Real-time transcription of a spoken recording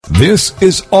This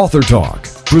is Author Talk,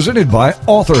 presented by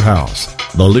Author House,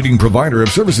 the leading provider of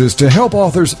services to help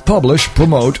authors publish,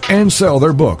 promote, and sell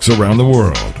their books around the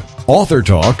world. Author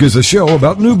Talk is a show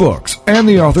about new books and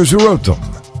the authors who wrote them.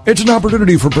 It's an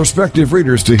opportunity for prospective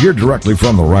readers to hear directly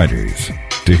from the writers,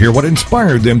 to hear what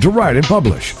inspired them to write and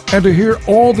publish, and to hear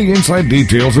all the inside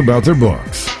details about their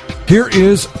books. Here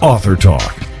is Author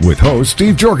Talk with host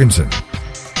Steve Jorgensen.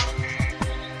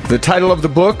 The title of the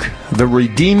book, The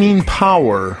Redeeming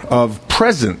Power of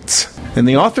Presence. And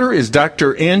the author is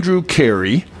Dr. Andrew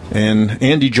Carey. And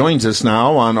Andy joins us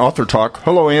now on Author Talk.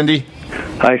 Hello, Andy.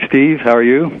 Hi, Steve. How are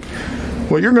you?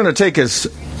 Well, you're going to take us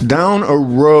down a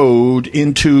road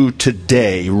into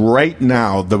today, right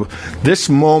now, this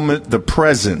moment, the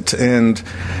present, and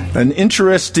an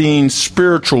interesting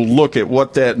spiritual look at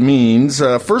what that means.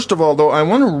 First of all, though, I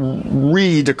want to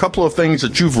read a couple of things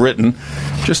that you've written,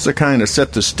 just to kind of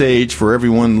set the stage for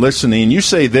everyone listening. You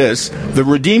say this: the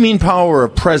redeeming power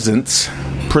of presence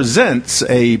presents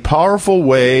a powerful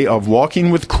way of walking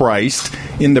with Christ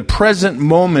in the present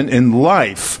moment in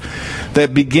life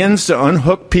that begins to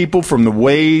unhook people from the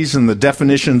ways and the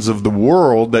definitions of the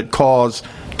world that cause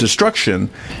destruction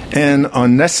and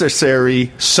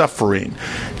unnecessary suffering.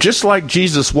 Just like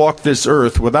Jesus walked this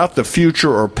earth without the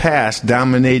future or past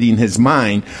dominating his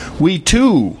mind, we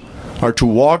too are to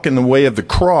walk in the way of the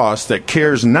cross that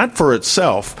cares not for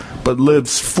itself, but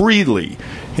lives freely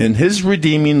in his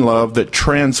redeeming love that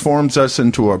transforms us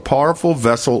into a powerful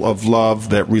vessel of love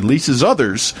that releases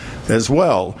others as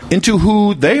well into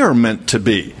who they are meant to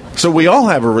be. So we all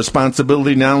have a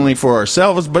responsibility not only for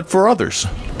ourselves, but for others.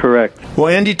 Correct. Well,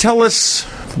 Andy, tell us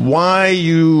why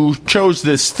you chose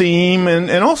this theme,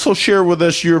 and also share with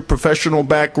us your professional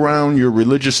background, your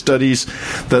religious studies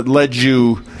that led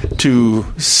you to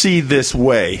see this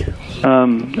way.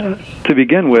 To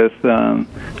begin with,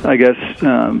 I guess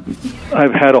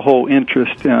I've had a whole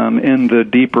interest in the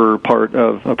deeper part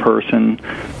of a person.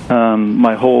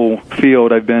 My whole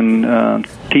field, I've been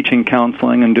teaching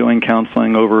counseling and doing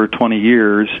counseling over 20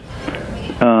 years.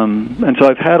 And so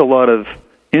I've had a lot of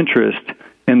interest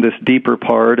in this deeper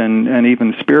part, and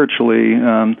even spiritually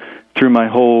through my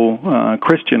whole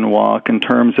Christian walk, in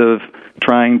terms of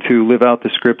trying to live out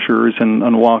the Scriptures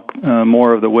and walk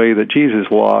more of the way that Jesus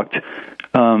walked.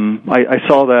 I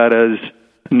saw that as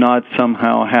not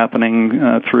somehow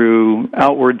happening through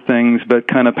outward things, but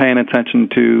kind of paying attention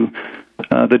to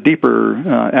the deeper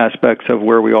aspects of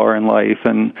where we are in life,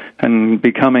 and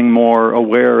becoming more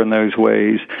aware in those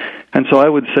ways. And so I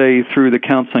would say through the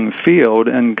counseling field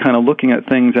and kind of looking at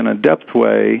things in a depth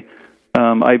way,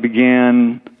 I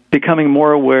began becoming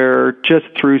more aware just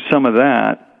through some of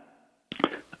that,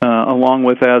 along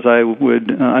with as I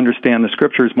would understand the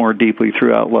Scriptures more deeply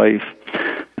throughout life.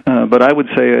 But I would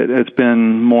say it's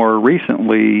been more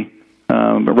recently,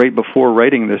 right before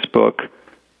writing this book,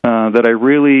 that I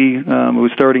really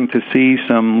was starting to see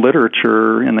some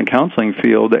literature in the counseling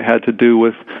field that had to do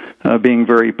with being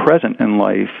very present in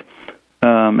life,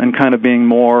 and kind of being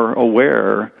more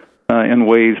aware in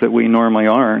ways that we normally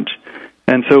aren't.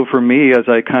 And so for me, as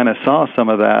I kind of saw some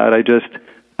of that, I just,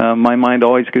 my mind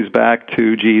always goes back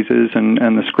to Jesus and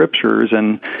the Scriptures,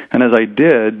 and as I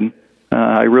did,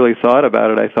 I really thought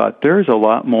about it. I thought, there's a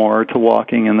lot more to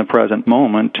walking in the present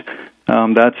moment.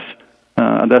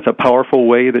 That's a powerful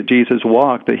way that Jesus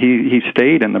walked, that he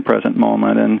stayed in the present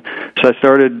moment. And so I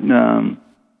started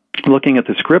looking at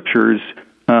the Scriptures,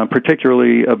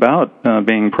 particularly about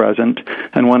being present.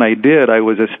 And when I did, I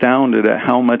was astounded at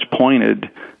how much pointed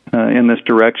in this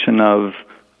direction of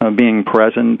being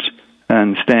present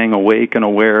and staying awake and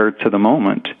aware to the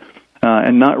moment,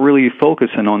 and not really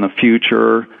focusing on the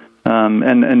future.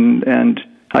 And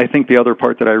I think the other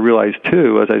part that I realized,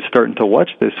 too, as I was starting to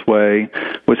watch this way,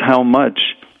 was how much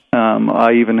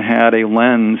I even had a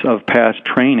lens of past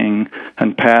training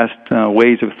and past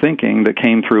ways of thinking that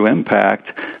came through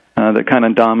impact that kind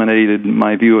of dominated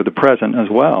my view of the present as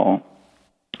well.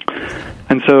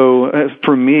 And so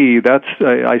for me,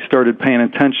 I started paying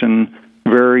attention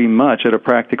very much at a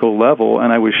practical level,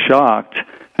 and I was shocked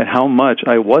at how much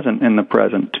I wasn't in the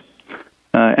present.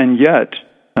 And yet,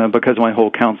 because of my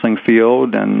whole counseling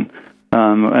field, and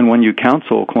when you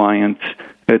counsel clients,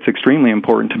 it's extremely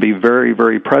important to be very,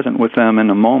 very present with them in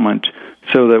the moment,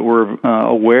 so that we're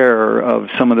aware of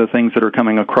some of the things that are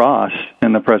coming across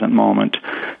in the present moment.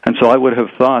 And so I would have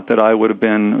thought that I would have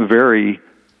been very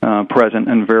present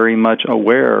and very much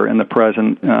aware in the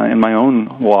present in my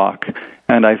own walk,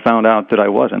 and I found out that I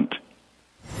wasn't.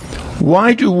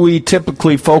 Why do we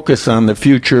typically focus on the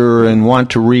future and want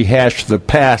to rehash the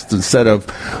past instead of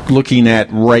looking at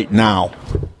right now?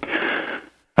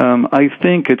 I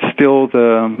think it's still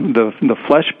the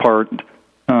flesh part,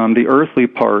 the earthly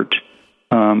part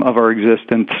of our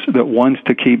existence that wants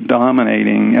to keep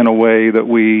dominating in a way that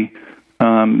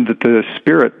that the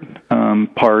spirit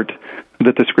part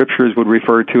that the Scriptures would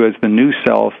refer to as the new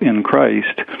self in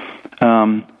Christ.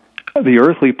 The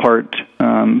earthly part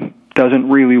doesn't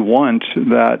really want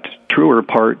that truer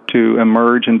part to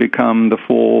emerge and become the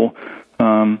full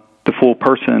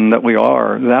person that we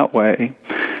are that way.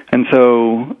 And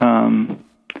so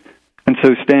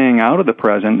staying out of the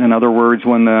present, in other words,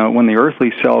 when the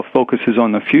earthly self focuses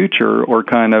on the future or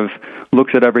kind of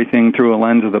looks at everything through a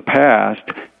lens of the past,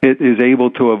 it is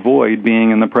able to avoid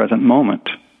being in the present moment.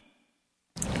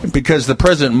 Because the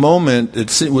present moment,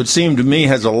 it would seem to me,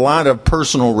 has a lot of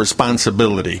personal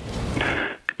responsibility.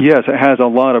 Yes, it has a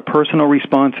lot of personal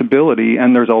responsibility,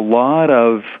 and there's a lot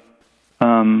of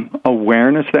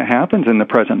awareness that happens in the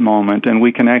present moment, and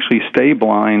we can actually stay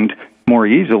blind more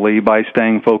easily by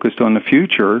staying focused on the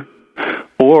future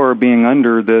or being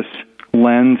under this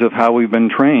lens of how we've been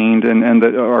trained, and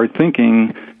that our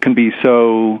thinking can be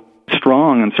so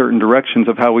strong in certain directions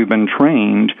of how we've been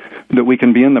trained that we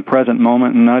can be in the present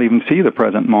moment and not even see the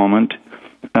present moment.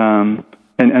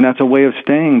 And that's a way of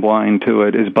staying blind to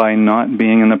it, is by not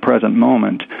being in the present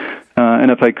moment.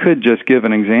 And if I could just give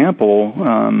an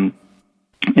example,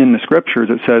 in the Scriptures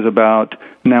it says about,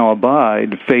 now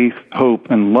abide faith,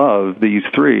 hope, and love, these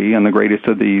three, and the greatest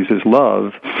of these is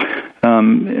love.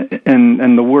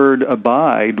 And the word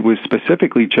abide was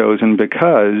specifically chosen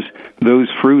because those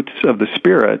fruits of the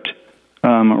Spirit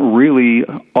really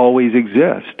always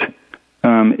exist.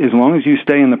 As long as you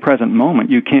stay in the present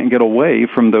moment, you can't get away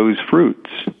from those fruits.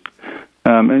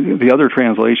 The other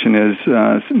translation is,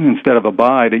 instead of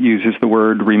abide, it uses the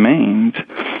word remains,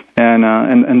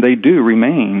 and they do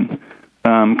remain.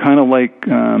 Kind of like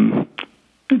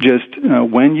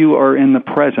when you are in the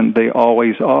present, they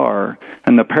always are.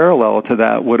 And the parallel to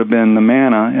that would have been the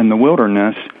manna in the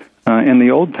wilderness in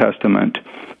the Old Testament.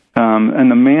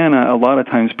 And the manna, a lot of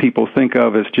times people think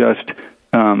of as just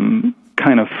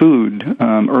kind of food,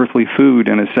 earthly food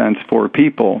in a sense for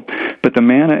people. But the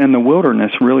manna in the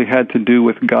wilderness really had to do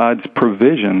with God's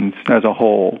provisions as a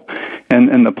whole.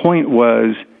 And the point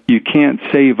was, you can't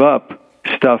save up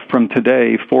stuff from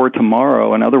today for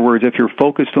tomorrow. In other words, if you're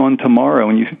focused on tomorrow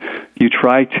and you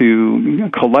try to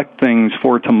collect things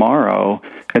for tomorrow,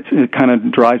 it kind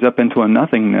of dries up into a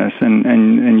nothingness,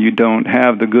 and you don't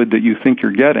have the good that you think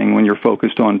you're getting when you're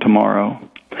focused on tomorrow.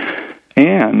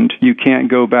 And you can't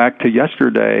go back to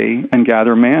yesterday and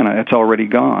gather manna. It's already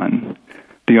gone.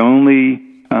 The only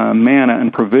manna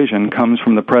and provision comes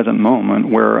from the present moment,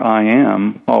 where I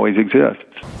am always exists.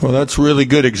 Well, that's a really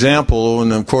good example.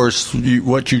 And, of course,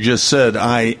 what you just said,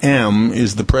 I am,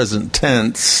 is the present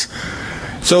tense.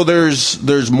 So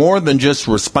there's more than just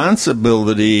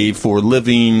responsibility for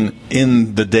living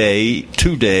in the day,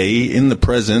 today, in the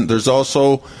present. There's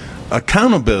also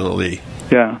accountability.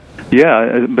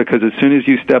 Yeah, because as soon as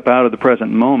you step out of the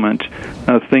present moment,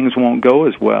 things won't go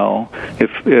as well.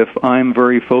 If I'm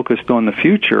very focused on the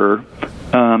future,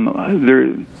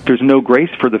 there's no grace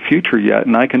for the future yet,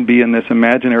 and I can be in this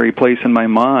imaginary place in my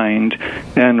mind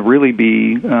and really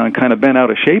be kind of bent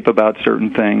out of shape about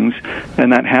certain things,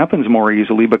 and that happens more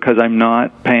easily because I'm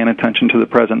not paying attention to the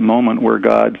present moment where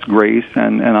God's grace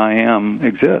and I am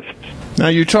exists. Now,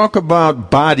 you talk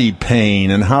about body pain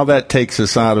and how that takes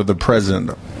us out of the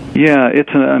present. Yeah,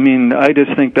 I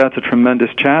just think that's a tremendous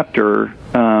chapter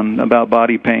about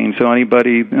body pain. So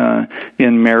anybody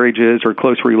in marriages or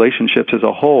close relationships as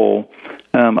a whole,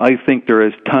 I think there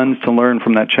is tons to learn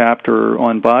from that chapter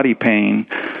on body pain.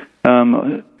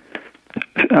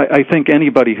 I think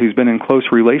anybody who's been in close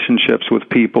relationships with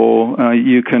people,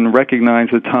 you can recognize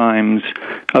the times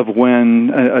of when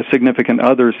a significant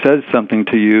other says something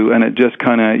to you, and it just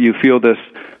kind of, you feel this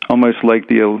almost like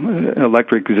the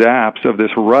electric zaps of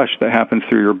this rush that happens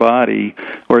through your body,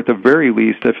 or at the very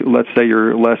least, if let's say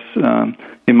you're less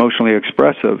emotionally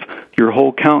expressive, your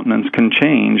whole countenance can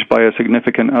change by a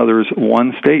significant other's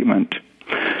one statement.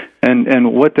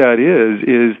 And what that is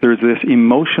there's this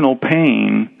emotional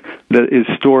pain that is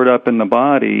stored up in the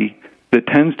body that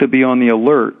tends to be on the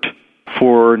alert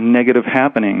for negative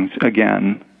happenings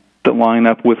again that line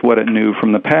up with what it knew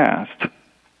from the past.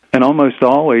 And almost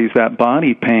always that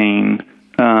body pain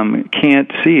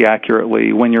can't see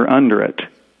accurately when you're under it.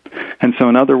 And so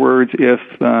in other words, if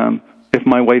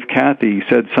my wife Kathy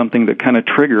said something that kind of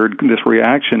triggered this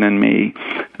reaction in me,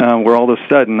 where all of a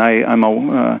sudden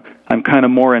I'm kind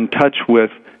of more in touch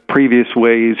with previous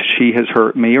ways she has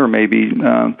hurt me, or maybe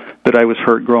that I was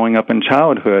hurt growing up in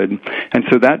childhood. And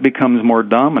so that becomes more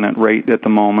dominant right at the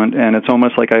moment, and it's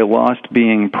almost like I lost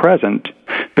being present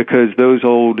because those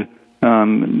old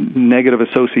negative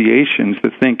associations,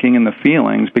 the thinking and the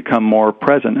feelings, become more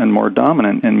present and more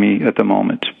dominant in me at the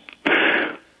moment.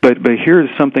 But here's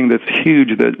something that's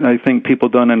huge that I think people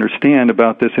don't understand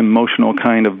about this emotional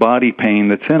kind of body pain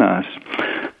that's in us.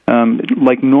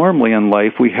 Like normally in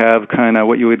life, we have kind of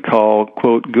what you would call,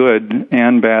 quote, good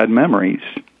and bad memories.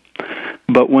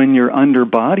 But when you're under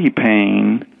body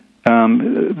pain,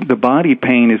 the body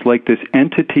pain is like this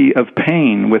entity of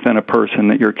pain within a person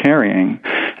that you're carrying.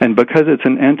 And because it's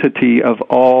an entity of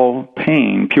all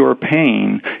pain, pure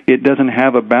pain, it doesn't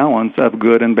have a balance of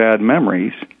good and bad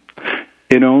memories.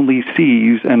 It only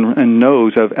sees and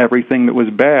knows of everything that was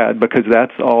bad, because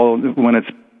that's all, when it's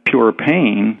pure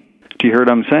pain. Do you hear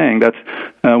what I'm saying? That's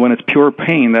when it's pure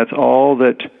pain, that's all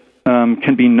that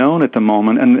can be known at the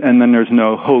moment, and then there's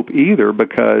no hope either,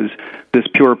 because this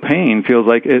pure pain feels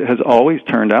like it has always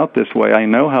turned out this way. I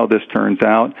know how this turns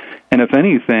out, and if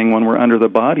anything, when we're under the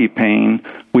body pain,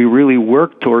 we really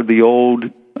work toward the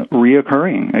old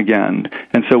reoccurring again,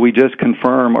 and so we just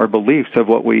confirm our beliefs of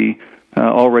what we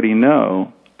already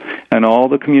know. And all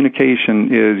the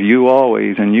communication is you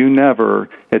always and you never.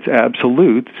 It's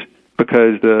absolutes,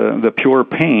 because the pure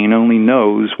pain only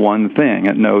knows one thing.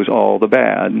 It knows all the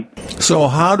bad. So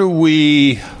how do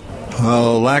we,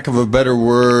 lack of a better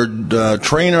word,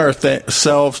 train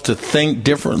ourselves to think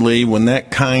differently when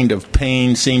that kind of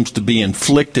pain seems to be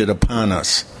inflicted upon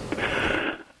us?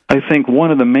 I think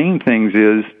one of the main things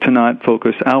is to not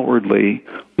focus outwardly.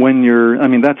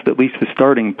 That's at least the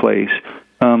starting place.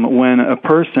 When a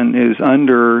person is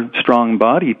under strong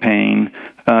body pain,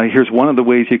 here's one of the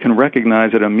ways you can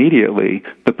recognize it immediately.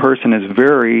 The person is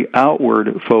very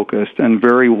outward focused and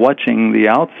very watching the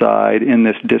outside in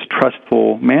this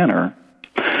distrustful manner.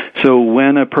 So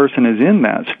when a person is in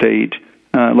that state,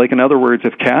 like in other words,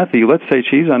 if Kathy, let's say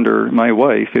my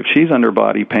wife, if she's under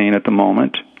body pain at the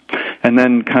moment, and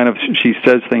then kind of she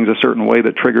says things a certain way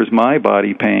that triggers my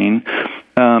body pain,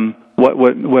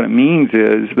 what it means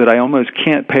is that I almost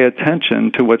can't pay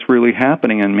attention to what's really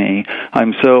happening in me.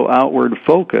 I'm so outward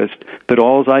focused that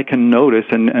all I can notice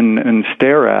and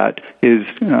stare at is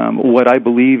what I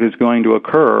believe is going to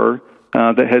occur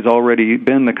that has already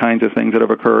been the kinds of things that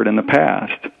have occurred in the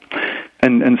past.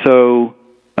 And so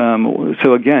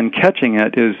again, catching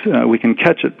it is, we can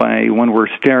catch it by when we're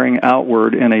staring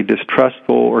outward in a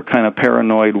distrustful or kind of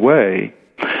paranoid way.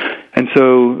 And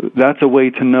so that's a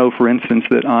way to know, for instance,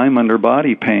 that I'm under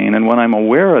body pain. And when I'm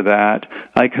aware of that,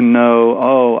 I can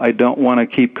know, I don't want to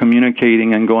keep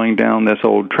communicating and going down this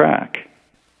old track.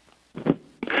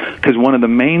 Because one of the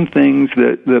main things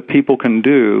that people can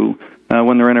do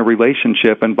when they're in a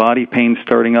relationship and body pain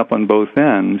starting up on both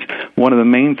ends, one of the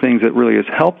main things that really is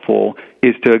helpful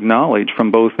is to acknowledge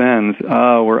from both ends,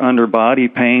 we're under body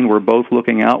pain, we're both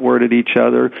looking outward at each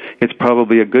other. It's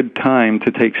probably a good time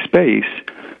to take space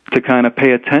to kind of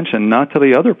pay attention, not to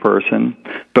the other person,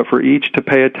 but for each to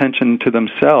pay attention to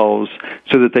themselves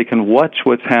so that they can watch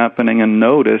what's happening and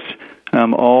notice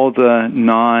all the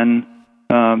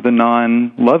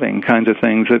non-loving kinds of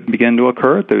things that begin to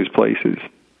occur at those places.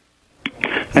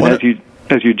 And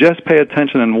as you just pay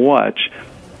attention and watch,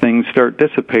 things start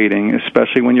dissipating,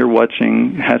 especially when you're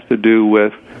watching has to do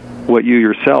with what you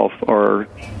yourself are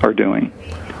doing.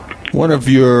 One of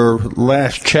your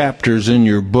last chapters in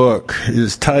your book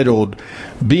is titled,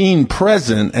 Being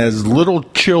Present as Little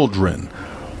Children,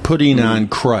 Putting on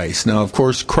Christ. Now, of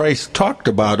course, Christ talked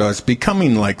about us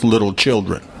becoming like little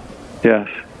children. Yes.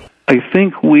 I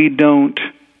think we don't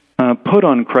put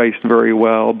on Christ very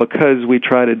well because we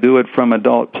try to do it from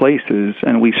adult places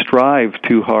and we strive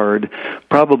too hard.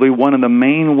 Probably one of the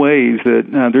main ways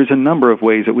that there's a number of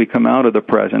ways that we come out of the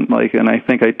present, and I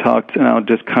think I talked, and I'll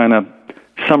just kind of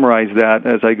summarize that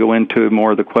as I go into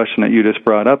more of the question that you just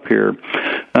brought up here.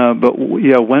 But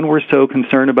when we're so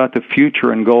concerned about the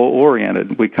future and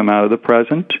goal-oriented, we come out of the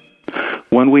present.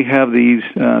 When we have these,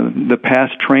 the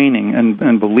past training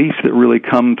and beliefs that really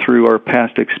come through our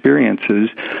past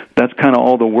experiences, that's kind of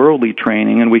all the worldly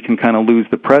training, and we can kind of lose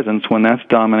the presence when that's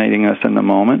dominating us in the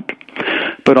moment.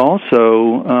 But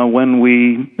also, when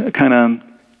we kind of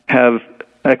have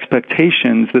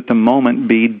expectations that the moment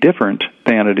be different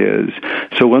than it is.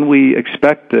 So when we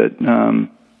expect that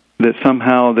that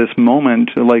somehow this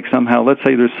moment, let's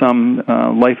say there's some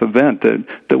life event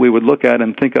that we would look at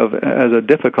and think of as a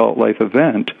difficult life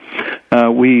event,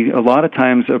 we a lot of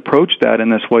times approach that in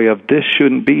this way of, this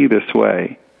shouldn't be this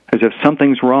way, as if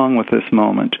something's wrong with this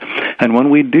moment. And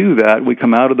when we do that, we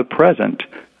come out of the present.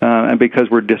 and because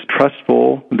we're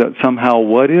distrustful that somehow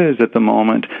what is at the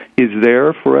moment is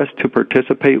there for us to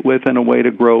participate with in a way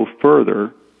to grow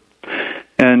further.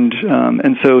 And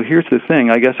so here's the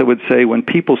thing. I guess I would say when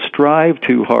people strive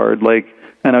too hard,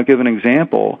 and I'll give an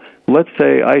example. Let's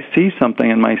say I see something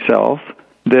in myself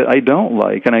that I don't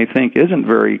like and I think isn't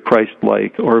very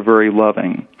Christ-like or very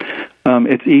loving.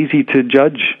 It's easy to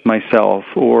judge myself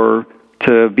or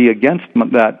to be against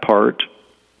that part.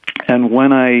 And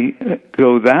when I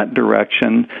go that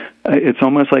direction, it's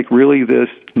almost like really this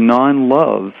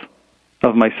non-love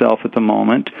of myself at the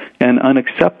moment and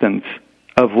unacceptance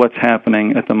of what's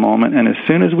happening at the moment. And as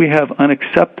soon as we have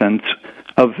unacceptance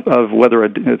of whether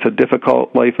it's a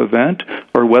difficult life event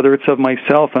or whether it's of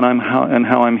myself and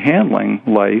how I'm handling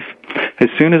life, as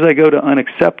soon as I go to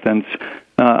unacceptance,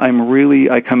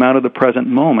 I come out of the present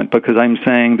moment, because I'm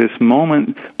saying this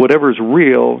moment, whatever's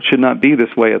real, should not be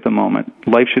this way at the moment.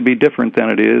 Life should be different than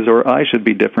it is, or I should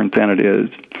be different than it is.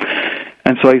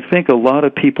 And so I think a lot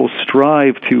of people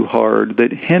strive too hard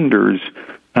that hinders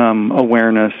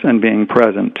awareness and being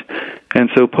present. And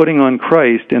so putting on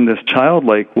Christ in this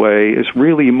childlike way is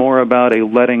really more about a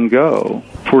letting go.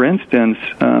 For instance,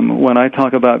 when I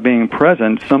talk about being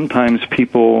present, sometimes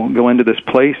people go into this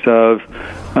place of,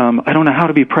 I don't know how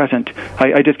to be present.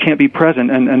 I just can't be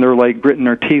present. And they're like gritting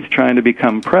their teeth trying to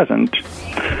become present,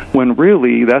 when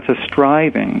really that's a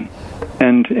striving.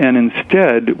 And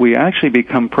instead, we actually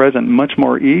become present much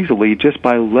more easily just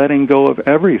by letting go of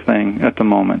everything at the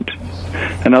moment.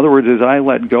 In other words, as I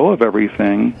let go of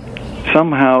everything,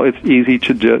 somehow it's easy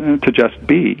to just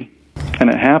be, and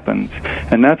it happens.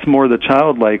 And that's more the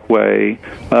childlike way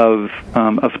of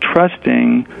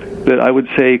trusting that I would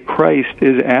say Christ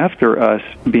is after us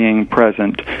being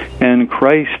present, and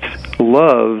Christ's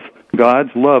love,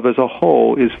 God's love as a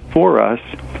whole, is for us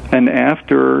and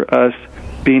after us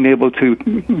being able to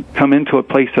come into a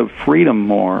place of freedom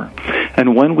more.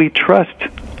 And when we trust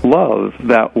love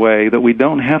that way, that we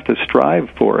don't have to strive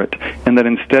for it, and that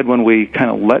instead when we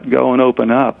kind of let go and open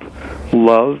up,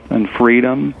 love and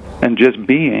freedom and just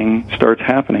being starts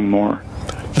happening more.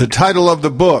 The title of the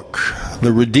book,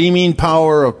 The Redeeming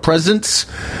Power of Presence,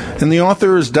 and the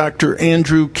author is Dr.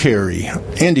 Andrew Carey.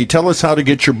 Andy, tell us how to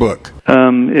get your book.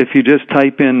 If you just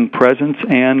type in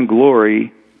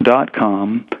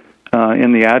presenceandglory.com,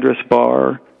 in the address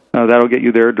bar, that'll get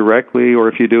you there directly, or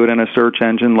if you do it in a search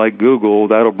engine like Google,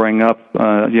 that'll bring up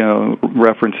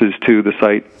references to the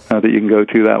site that you can go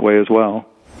to that way as well.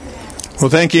 Well,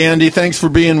 thank you, Andy. Thanks for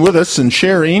being with us and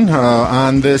sharing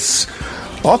on this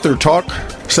Author Talk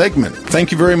segment.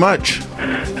 Thank you very much.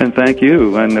 And thank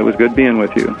you, and it was good being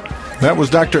with you. That was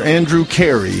Dr. Andrew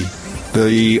Carey,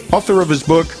 the author of his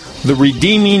book, The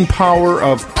Redeeming Power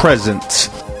of Presence.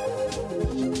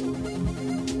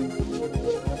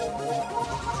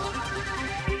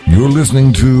 You're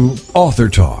listening to Author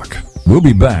Talk. We'll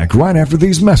be back right after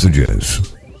these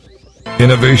messages.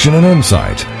 Innovation and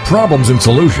insight, problems and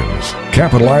solutions,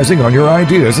 capitalizing on your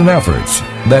ideas and efforts.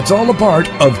 That's all a part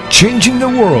of Changing the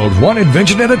World One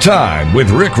Invention at a Time with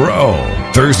Rick Rowe.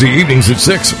 Thursday evenings at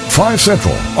 6, 5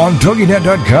 Central on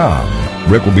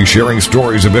TogiNet.com. Rick will be sharing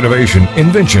stories of innovation,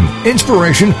 invention,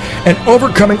 inspiration, and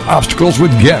overcoming obstacles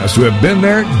with guests who have been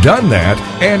there, done that,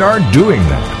 and are doing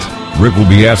that. Rick will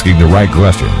be asking the right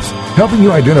questions, helping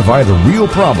you identify the real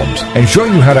problems, and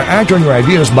showing you how to act on your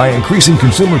ideas by increasing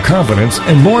consumer confidence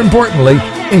and, more importantly,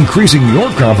 increasing your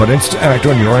confidence to act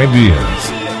on your ideas.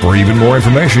 For even more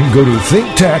information, go to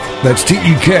ThinkTech, that's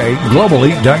TEK,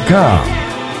 globally.com.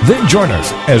 Then join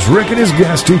us as Rick and his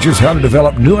guests teach us how to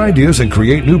develop new ideas and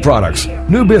create new products,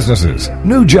 new businesses,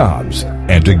 new jobs.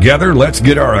 And together, let's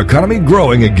get our economy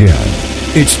growing again.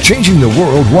 It's Changing the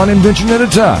World One Invention at a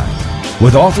Time,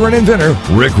 with author and inventor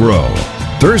Rick Rowe.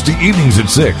 Thursday evenings at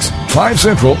 6, 5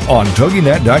 Central on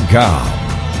TogiNet.com.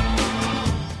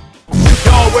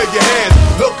 Y'all wave your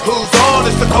hands, look who's on.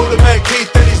 It's Dakota Man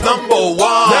Keith and he's number one.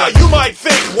 Now you might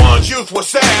think Juan's youth was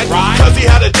sad, right? Cause he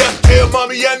had a death, dear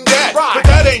mommy and dad, right? But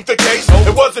that ain't the case,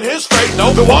 it wasn't his fate.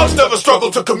 The Juans never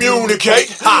struggled to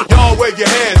communicate. Y'all wave your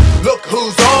hands, look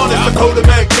who's on. It's Dakota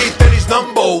Man Keith and he's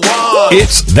number one.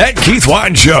 It's That Keith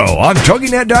Wan Show on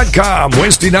TogiNet.com,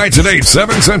 Wednesday nights at 8,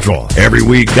 7 Central. Every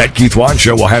week, That Keith Wan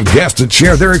Show will have guests that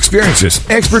share their experiences,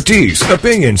 expertise,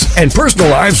 opinions, and personal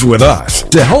lives with us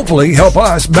to hopefully help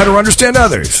us better understand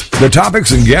others. The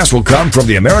topics and guests will come from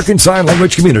the American Sign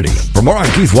Language community. For more on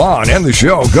Keith Wan and the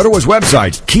show, go to his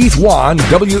website,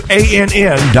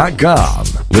 KeithWan.com.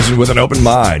 Listen with an open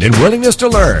mind and willingness to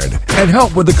learn and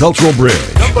help with the cultural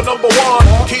bridge. Number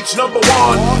one, Keith's number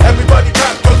one. Everybody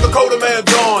clap cause the Coda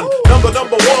Man's on.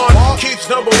 Number one, Keith's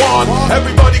number one.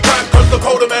 Everybody clap cause the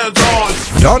Coda Man's on.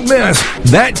 Don't miss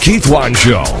That Keith One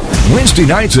Show. Wednesday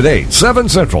nights at 8, 7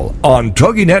 Central on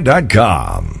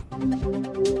TogiNet.com.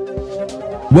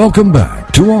 Welcome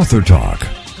back to Author Talk,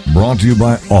 brought to you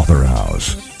by Author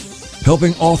House,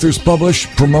 helping authors publish,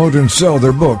 promote, and sell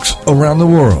their books around the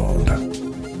world.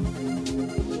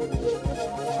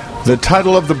 The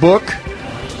title of the book,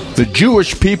 The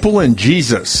Jewish People and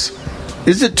Jesus.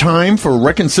 Is it time for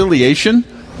reconciliation?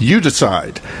 You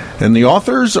decide. And the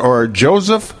authors are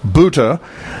Joseph Butta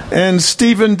and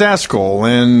Stephen Duskal.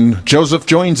 And Joseph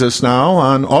joins us now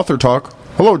on Author Talk.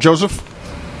 Hello, Joseph.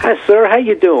 Hi, sir. How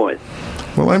you doing?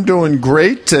 Well, I'm doing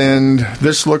great, and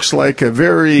this looks like a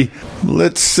very,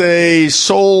 let's say,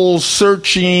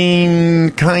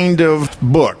 soul-searching kind of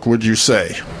book, would you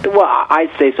say? Well,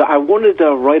 I'd say so. I wanted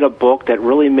to write a book that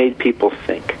really made people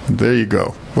think. There you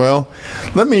go. Well,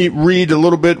 let me read a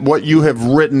little bit what you have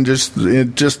written just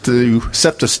to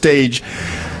set the stage.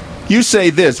 You say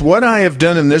this: what I have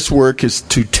done in this work is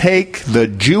to take the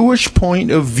Jewish point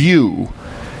of view,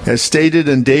 as stated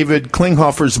in David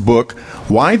Klinghoffer's book,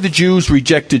 Why the Jews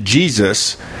Rejected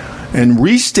Jesus, and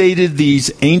restated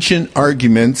these ancient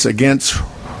arguments against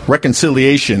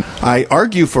reconciliation. I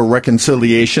argue for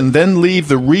reconciliation, then leave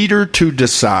the reader to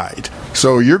decide.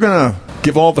 So you're going to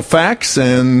give all the facts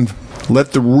and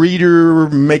let the reader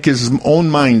make his own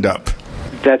mind up.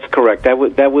 That's correct. That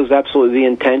was absolutely the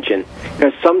intention.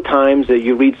 Because sometimes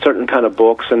you read certain kind of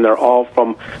books and they're all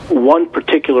from one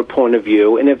particular point of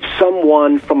view, and if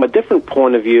someone from a different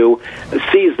point of view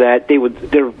sees that,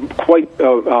 they're quite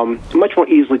much more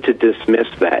easily to dismiss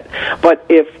that. But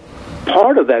if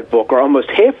part of that book, or almost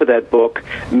half of that book,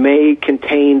 may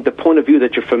contain the point of view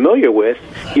that you're familiar with,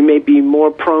 you may be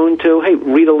more prone to, hey,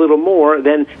 read a little more.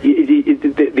 Then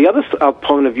the other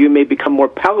point of view may become more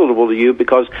palatable to you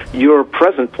because your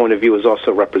present point of view is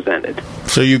also represented.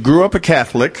 So you grew up a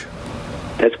Catholic.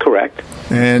 That's correct.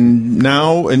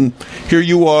 And here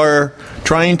you are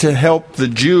trying to help the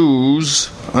Jews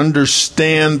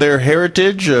understand their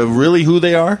heritage of really who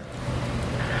they are?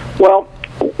 Well,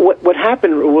 what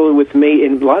happened really with me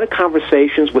in a lot of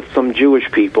conversations with some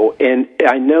Jewish people, and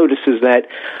I noticed is that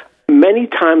many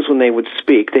times when they would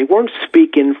speak, they weren't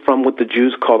speaking from what the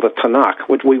Jews call the Tanakh,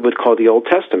 what we would call the Old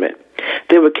Testament.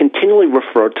 They would continually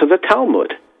refer to the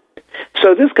Talmud.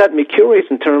 So this got me curious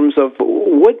in terms of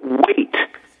what weight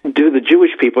do the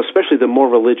Jewish people, especially the more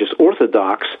religious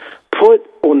Orthodox, put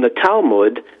on the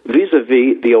Talmud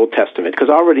vis-a-vis the Old Testament? Because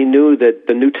I already knew that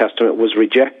the New Testament was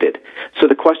rejected. So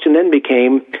the question then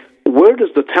became, where does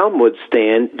the Talmud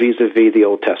stand vis-a-vis the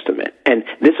Old Testament? And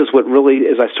this is what really,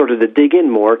 as I started to dig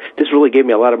in more, this really gave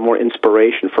me a lot of more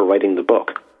inspiration for writing the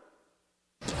book.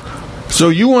 So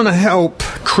you want to help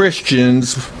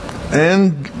Christians,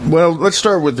 and, well, let's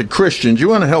start with the Christians. You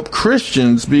want to help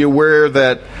Christians be aware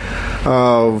that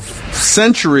of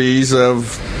centuries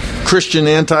of Christian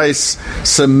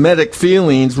anti-Semitic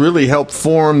feelings really helped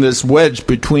form this wedge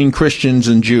between Christians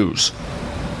and Jews.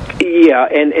 Yeah,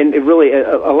 and it really,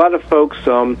 a lot of folks,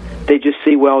 they just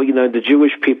see, well, the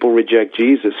Jewish people reject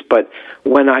Jesus. But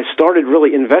when I started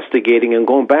really investigating and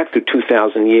going back through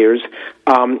 2,000 years,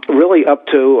 really up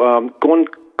to going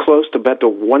close to about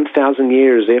 1,000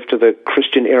 years after the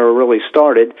Christian era really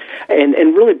started, and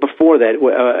really before that,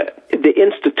 the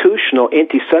institutional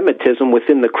anti-Semitism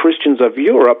within the Christians of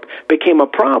Europe became a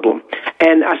problem.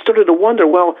 And I started to wonder,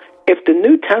 well, if the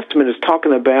New Testament is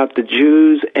talking about the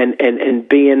Jews and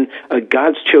being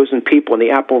God's chosen people and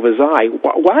the apple of his eye,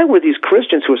 why were these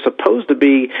Christians who are supposed to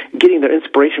be getting their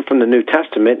inspiration from the New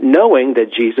Testament, knowing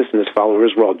that Jesus and his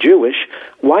followers were all Jewish,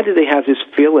 why did they have this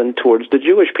feeling towards the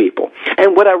Jewish people?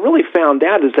 And what I really found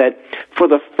out is that for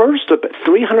the first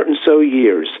 300 and so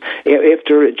years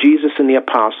after Jesus and the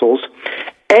apostles,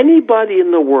 anybody in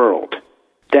the world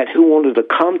that who wanted to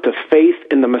come to faith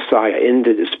in the Messiah,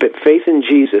 faith in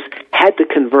Jesus, had to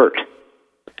convert.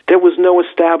 There was no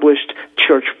established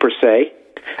church per se.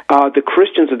 The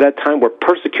Christians at that time were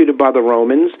persecuted by the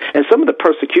Romans, and some of the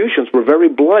persecutions were very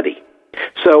bloody.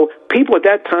 So people at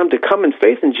that time to come in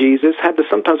faith in Jesus had to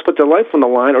sometimes put their life on the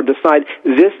line or decide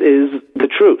this is the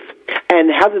truth.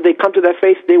 And how did they come to that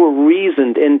faith? They were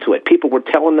reasoned into it. People were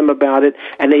telling them about it,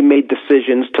 and they made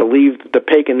decisions to leave the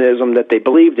paganism that they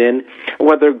believed in,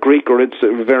 whether Greek or its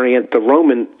variant, the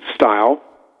Roman style,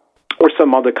 or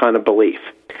some other kind of belief.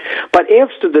 But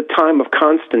after the time of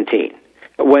Constantine,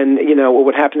 when,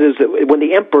 what happened is that when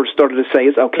the emperor started to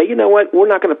say, okay, you know what, we're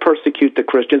not going to persecute the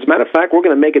Christians. Matter of fact, we're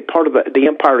going to make it part of the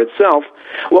empire itself.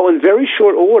 Well, in very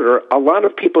short order, a lot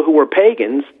of people who were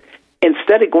pagans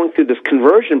instead of going through this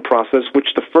conversion process,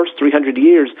 which the first 300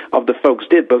 years of the folks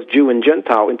did, both Jew and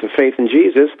Gentile, into faith in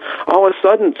Jesus, all of a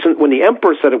sudden, when the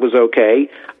emperor said it was okay,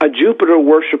 a Jupiter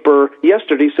worshiper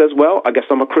yesterday says, well, I guess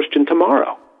I'm a Christian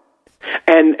tomorrow.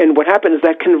 And what happened is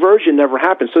that conversion never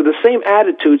happened. So the same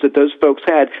attitudes that those folks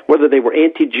had, whether they were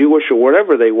anti-Jewish or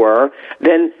whatever they were,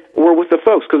 then were with the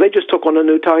folks, because they just took on a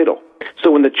new title.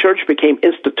 So when the church became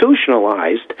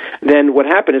institutionalized, then what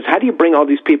happened is, how do you bring all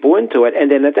these people into it? And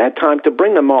then at that time, to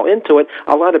bring them all into it,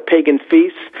 a lot of pagan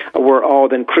feasts were all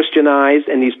then Christianized,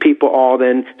 and these people all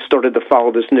then started to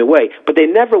follow this new way. But they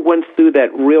never went through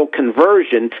that real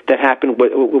conversion that happened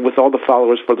with all the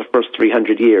followers for the first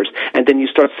 300 years. And then you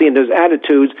start seeing those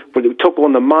attitudes where they took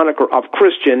on the moniker of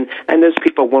Christian, and those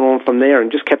people went on from there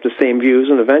and just kept the same views,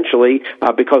 and eventually,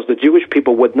 because the Jewish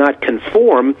people would not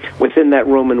conform within that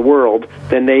Roman world,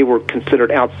 then they were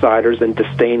considered outsiders, and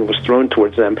disdain was thrown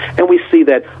towards them. And we see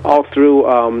that all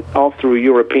through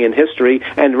European history,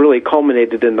 and really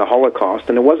culminated in the Holocaust.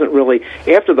 And it wasn't really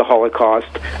after the Holocaust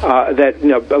that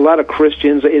a lot of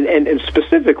Christians, and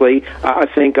specifically, I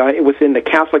think within the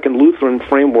Catholic and Lutheran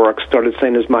framework, started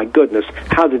saying, "Is my goodness,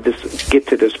 how did this get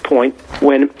to this point?"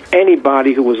 When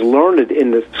anybody who was learned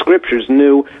in the Scriptures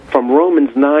knew from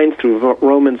Romans 9 through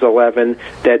Romans 11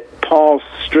 that Paul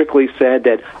strictly said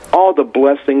that all the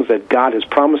blessings that God has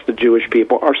promised the Jewish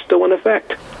people are still in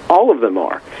effect. All of them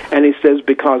are. And he says,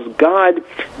 because God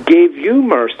gave you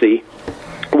mercy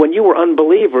when you were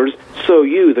unbelievers, so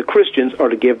you, the Christians, are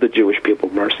to give the Jewish people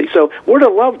mercy. So we're to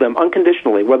love them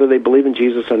unconditionally, whether they believe in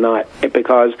Jesus or not,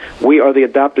 because we are the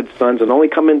adopted sons and only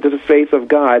come into the faith of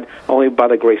God only by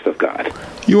the grace of God.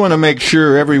 You want to make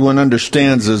sure everyone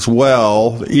understands as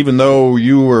well, even though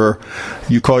you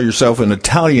call yourself an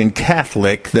Italian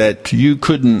Catholic, that you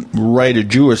couldn't write a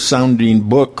Jewish-sounding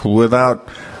book without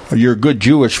your good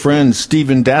Jewish friend,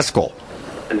 Stephen Duskal.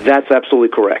 That's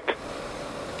absolutely correct.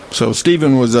 So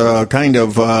Stephen was kind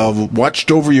of watched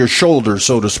over your shoulder,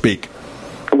 so to speak.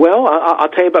 Well, I'll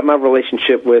tell you about my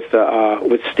relationship with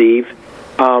Steve.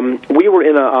 We were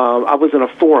I was in a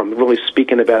forum really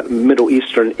speaking about Middle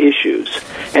Eastern issues,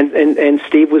 and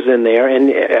Steve was in there, and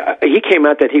he came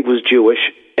out that he was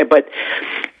Jewish, but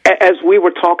as we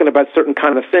were talking about certain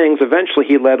kind of things, eventually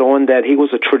he led on that he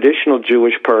was a traditional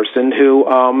Jewish person who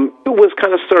was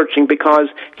kind of searching, because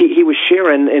he was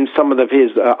sharing in some of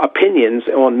his opinions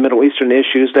on Middle Eastern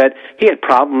issues that he had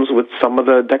problems with some of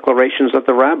the declarations that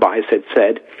the rabbis had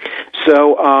said.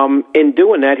 So in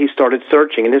doing that, he started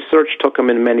searching, and his search took him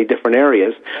in many different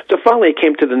areas. So finally he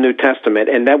came to the New Testament,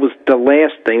 and that was the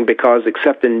last thing, because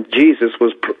accepting Jesus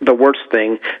was the worst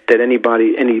thing that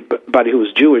anybody who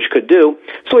was Jewish could do.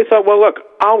 So he thought, well, look,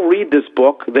 I'll read this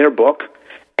book, their book,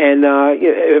 and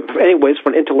anyways,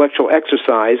 for an intellectual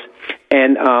exercise,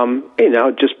 and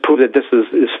just prove that this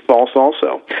is false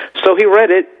also. So he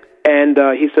read it, and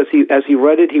he says as he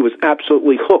read it, he was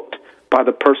absolutely hooked by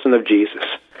the person of Jesus,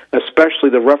 especially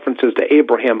the references to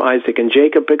Abraham, Isaac, and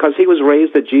Jacob, because he was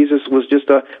raised that Jesus was just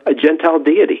a Gentile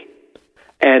deity,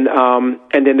 and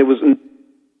then there was.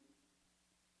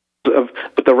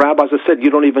 But the rabbis have said,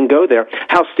 you don't even go there.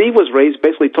 How Steve was raised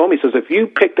basically told me, he says, if you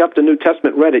picked up the New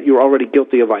Testament, read it, you're already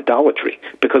guilty of idolatry,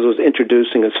 because it was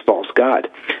introducing his false God.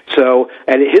 So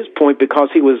at his point, because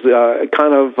he was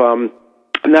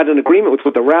not in agreement with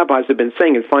what the rabbis had been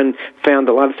saying, and found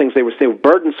a lot of things they were saying were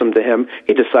burdensome to him,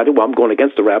 he decided, well, I'm going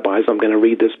against the rabbis, I'm going to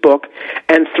read this book.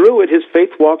 And through it, his faith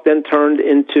walk then turned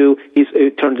into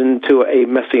a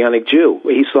Messianic Jew.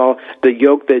 He saw the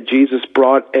yoke that Jesus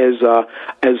brought as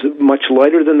much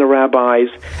lighter than the rabbis,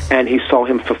 and he saw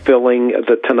him fulfilling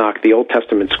the Tanakh, the Old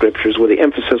Testament scriptures, where the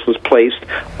emphasis was placed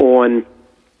on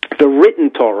the written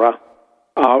Torah,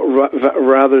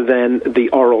 rather than the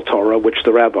oral Torah, which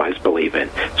the rabbis believe in.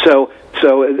 So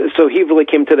he really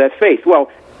came to that faith. Well,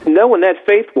 knowing that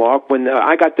faith walk, when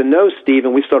I got to know Steve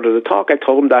and we started to talk, I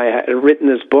told him that I had written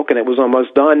this book and it was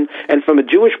almost done. And from a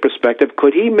Jewish perspective,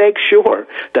 could he make sure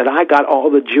that I got all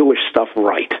the Jewish stuff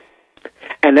right?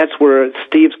 And that's where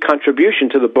Steve's contribution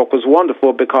to the book was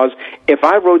wonderful, because if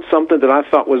I wrote something that I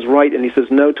thought was right and he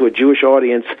says no to a Jewish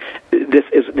audience,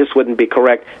 this wouldn't be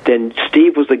correct, then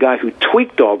Steve was the guy who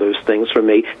tweaked all those things for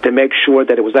me to make sure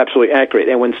that it was absolutely accurate.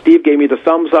 And when Steve gave me the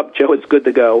thumbs up, Joe, it's good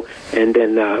to go, and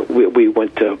then we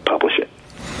went to publish it.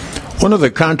 One of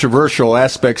the controversial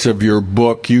aspects of your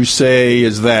book, you say,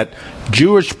 is that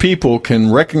Jewish people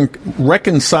can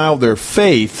reconcile their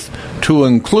faith to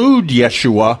include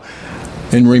Yeshua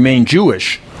and remain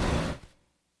Jewish.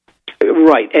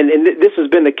 Right, and this has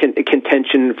been a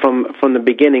contention from the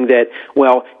beginning that,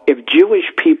 well, if Jewish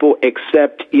people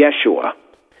accept Yeshua,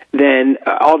 then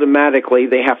automatically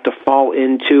they have to fall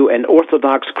into an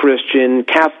Orthodox Christian,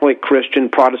 Catholic Christian,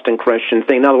 Protestant Christian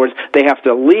thing. In other words, they have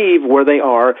to leave where they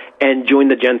are and join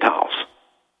the Gentiles.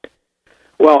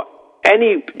 Well,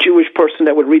 any Jewish person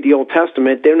that would read the Old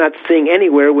Testament, they're not seeing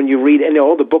anywhere when you read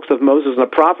all the books of Moses and the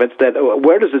prophets that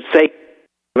where does it say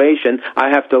salvation? I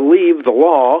have to leave the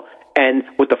law and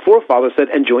what the forefathers said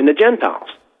and join the Gentiles.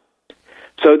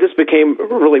 So this became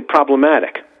really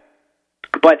problematic.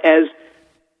 But as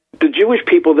the Jewish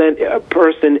people, then, a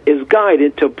person is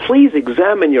guided to please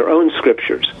examine your own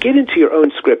scriptures. Get into your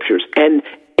own scriptures. And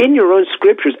in your own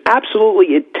scriptures,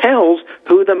 absolutely it tells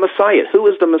who is the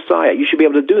Messiah. You should be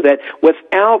able to do that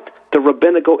without the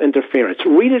rabbinical interference.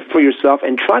 Read it for yourself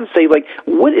and try to say,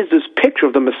 what is this picture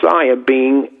of the Messiah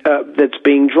that's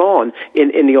being drawn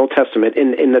in the Old Testament,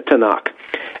 in the Tanakh?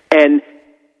 And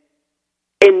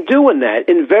in doing that,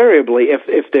 invariably,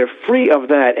 if they're free of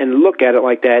that and look at it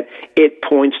like that, it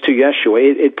points to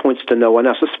Yeshua. It points to no one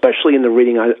else, especially in the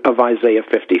reading of Isaiah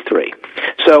 53.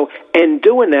 So, in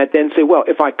doing that, then say, well,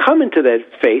 if I come into that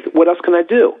faith, what else can I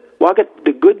do? Well,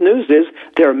 the good news is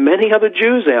there are many other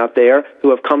Jews out there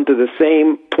who have come to the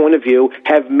same point of view,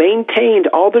 have maintained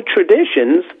all the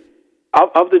traditions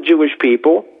of the Jewish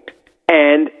people,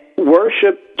 and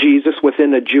worship Jesus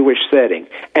within a Jewish setting,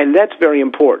 and that's very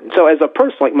important. So as a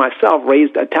person like myself,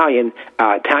 raised Italian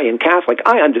Catholic,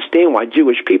 I understand why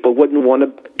Jewish people wouldn't want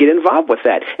to get involved with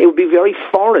that. It would be very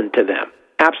foreign to them.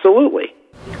 Absolutely.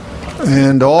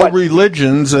 And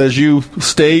religions, as you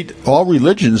state, all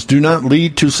religions do not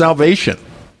lead to salvation.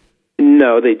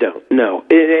 No, they don't. No.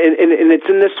 And it's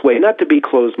in this way, not to be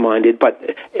closed-minded, but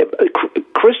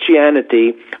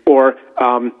Christianity or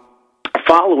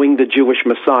following the Jewish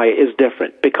Messiah is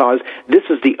different, because this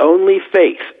is the only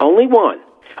faith, only one,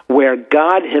 where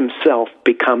God himself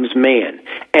becomes man.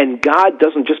 And God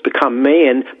doesn't just become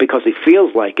man because he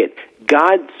feels like it.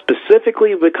 God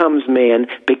specifically becomes man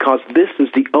because this is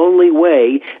the only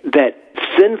way that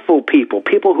sinful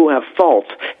people who have faults,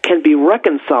 can be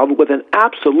reconciled with an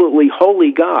absolutely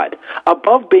holy God.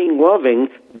 Above being loving,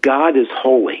 God is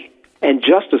holy. And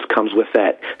justice comes with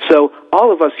that. So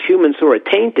all of us humans who are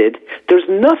tainted, there's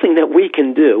nothing that we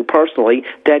can do personally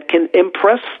that can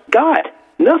impress God.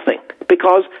 Nothing.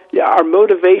 Because our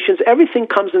motivations, everything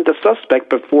comes into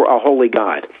suspect before a holy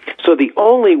God. So the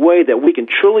only way that we can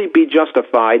truly be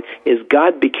justified is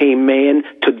God became man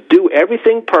to do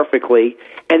everything perfectly,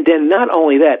 and then not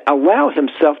only that, allow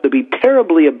himself to be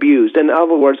terribly abused. In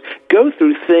other words, go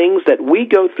through things that we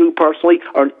go through personally,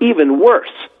 or even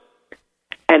worse.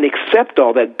 And accept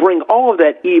all that, bring all of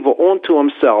that evil onto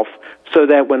himself, so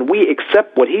that when we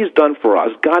accept what he's done for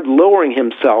us, God lowering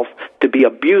himself to be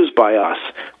abused by us,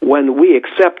 when we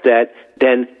accept that,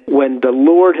 then when the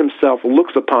Lord himself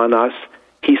looks upon us,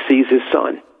 he sees his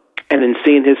Son. And in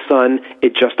seeing his Son,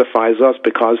 it justifies us,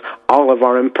 because all of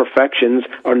our imperfections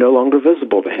are no longer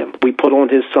visible to him. We put on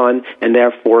his Son, and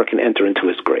therefore can enter into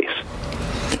his grace.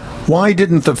 Why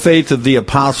didn't the faith of the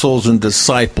apostles and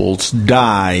disciples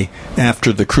die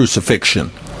after the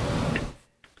crucifixion?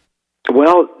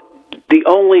 Well, the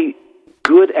only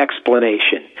good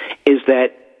explanation is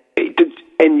that,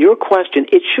 in your question,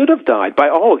 it should have died. By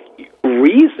all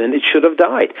reason, it should have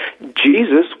died.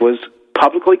 Jesus was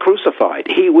publicly crucified.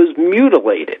 He was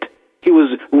mutilated. He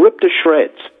was ripped to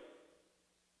shreds.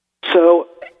 So,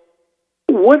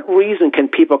 what reason can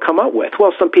people come up with?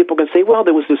 Well, some people can say, well,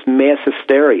 there was this mass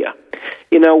hysteria.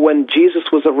 When Jesus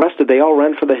was arrested, they all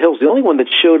ran for the hills. The only one that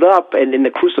showed up and in the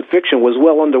crucifixion was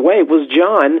well underway was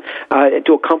John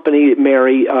to accompany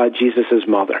Mary, Jesus'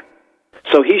 mother.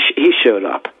 So he showed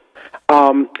up.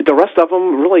 The rest of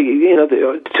them really,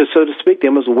 so to speak, they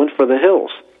almost went for the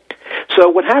hills. So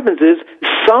what happens is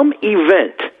some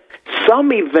event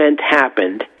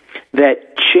happened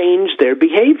that changed their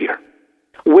behavior.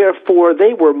 Wherefore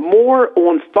they were more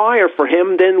on fire for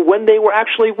him than when they were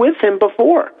actually with him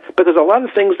before. Because a lot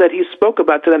of things that he spoke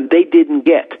about to them, they didn't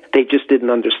get. They just didn't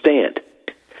understand.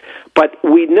 But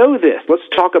we know this. Let's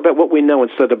talk about what we know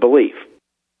instead of belief.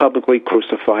 Publicly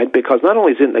crucified, because not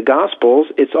only is it in the Gospels,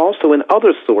 it's also in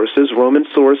other sources, Roman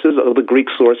sources, or the Greek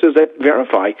sources, that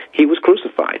verify he was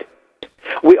crucified.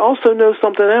 We also know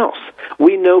something else.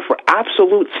 We know for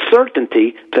absolute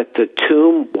certainty that the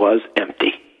tomb was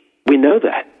empty. We know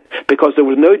that because there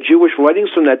was no Jewish writings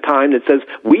from that time that says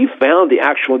we found the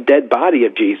actual dead body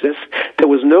of Jesus. There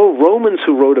was no Romans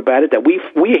who wrote about it that we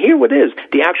hear what is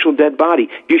the actual dead body.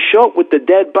 You show up with the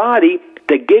dead body,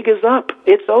 the gig is up.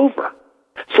 It's over.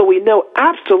 So we know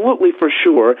absolutely for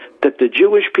sure that the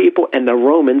Jewish people and the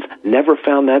Romans never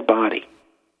found that body.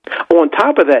 On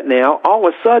top of that now, all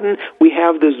of a sudden, we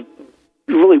have this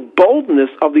really boldness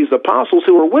of these apostles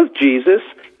who were with Jesus,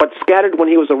 but scattered when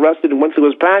he was arrested and went through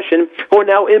his passion, who are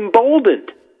now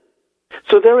emboldened.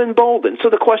 So they're emboldened. So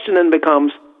the question then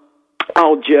becomes,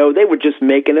 oh, Joe, they were just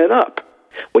making it up.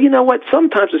 Well, you know what?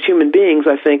 Sometimes as human beings,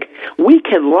 I think, we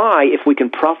can lie if we can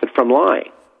profit from lying.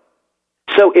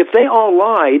 So if they all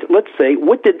lied, let's say,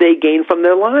 what did they gain from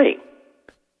their lying?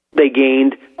 They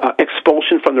gained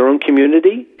expulsion from their own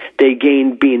community. They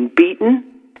gained being beaten.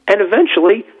 And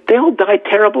eventually, they all died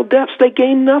terrible deaths. They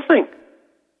gained nothing.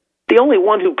 The only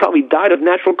one who probably died of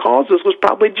natural causes was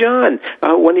probably John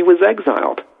when he was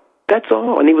exiled. That's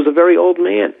all. And he was a very old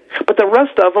man. But the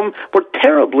rest of them were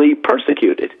terribly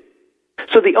persecuted.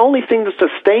 So the only thing that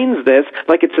sustains this,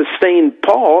 like it sustained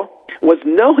Paul, was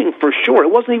knowing for sure.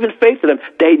 It wasn't even faith in them.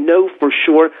 They know for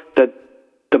sure that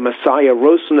the Messiah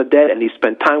rose from the dead, and he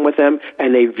spent time with them,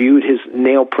 and they viewed his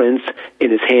nail prints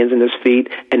in his hands and his feet,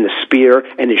 and the spear,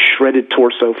 and his shredded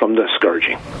torso from the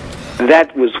scourging.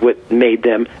 That was what made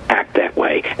them act that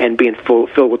way, and being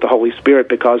filled with the Holy Spirit,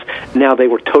 because now they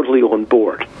were totally on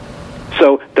board.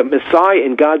 So the Messiah,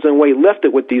 in God's own way, left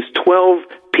it with these 12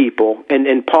 people,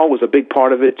 and Paul was a big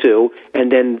part of it too,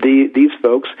 and then these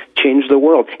folks changed the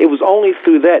world. It was only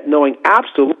through that, knowing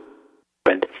absolutely,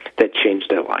 that changed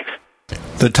their life.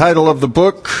 The title of the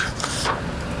book,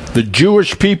 The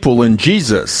Jewish People and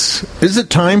Jesus. Is it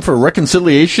time for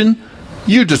reconciliation?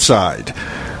 You decide.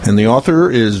 And the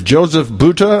author is Joseph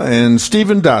Butta and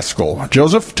Stephen Duskal.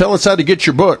 Joseph, tell us how to get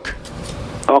your book.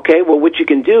 Okay, well, what you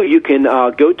can do, you can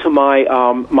go to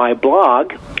my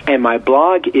blog, and my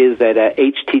blog is at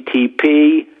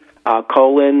http://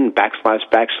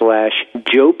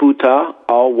 Joe Butta,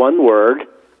 all one word,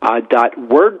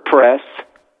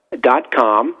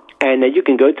 .wordpress.com. And then you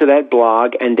can go to that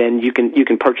blog, and then you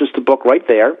can purchase the book right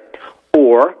there,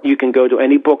 or you can go to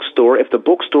any bookstore. If the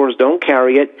bookstores don't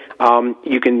carry it,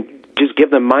 you can just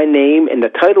give them my name and the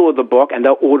title of the book, and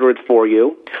they'll order it for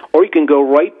you. Or you can go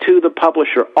right to the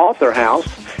publisher, Author House,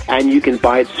 and you can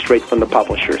buy it straight from the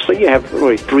publisher. So you have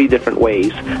really 3 different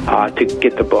ways to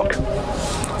get the book.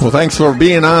 Well, thanks for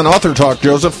being on Author Talk,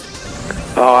 Joseph.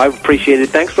 Oh, I appreciate it.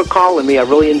 Thanks for calling me. I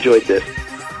really enjoyed this.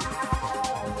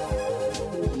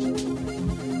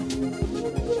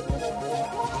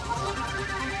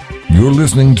 You're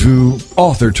listening to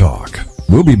Author Talk.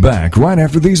 We'll be back right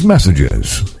after these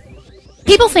messages.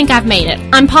 People think I've made it.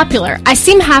 I'm popular. I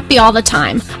seem happy all the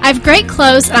time. I have great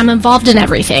clothes and I'm involved in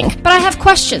everything. But I have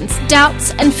questions,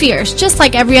 doubts, and fears, just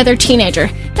like every other teenager.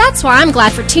 That's why I'm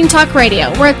glad for Teen Talk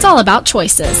Radio, where it's all about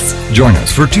choices. Join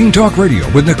us for Teen Talk Radio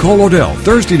with Nicole Odell,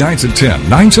 Thursday nights at 10,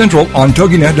 9 Central on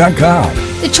TogiNet.com.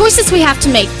 The choices we have to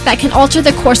make that can alter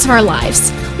the course of our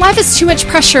lives. Life is too much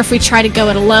pressure if we try to go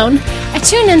it alone. I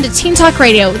tune in to Teen Talk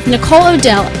Radio with Nicole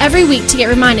Odell every week to get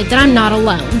reminded that I'm not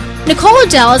alone. Nicole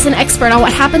Odell is an expert on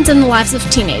what happens in the lives of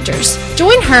teenagers.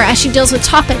 Join her as she deals with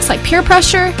topics like peer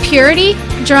pressure, purity,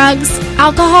 drugs,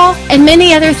 alcohol, and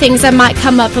many other things that might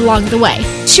come up along the way.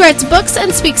 She writes books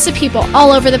and speaks to people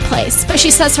all over the place, but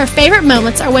she says her favorite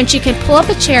moments are when she can pull up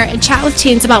a chair and chat with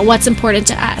teens about what's important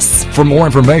to us. For more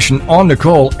information on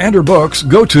Nicole and her books,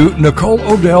 go to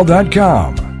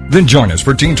NicoleOdell.com. Then join us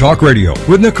for Teen Talk Radio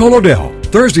with Nicole Odell,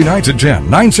 Thursday nights at 10,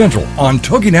 9 Central on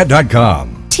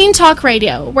TogiNet.com. Teen Talk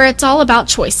Radio, where it's all about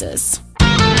choices.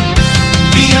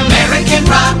 The American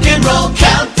Rock and Roll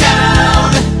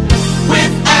Countdown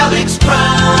with Alex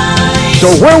Price. So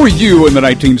where were you in the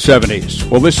 1970s?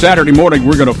 Well, this Saturday morning,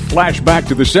 we're going to flash back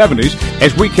to the 70s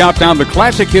as we count down the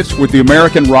classic hits with the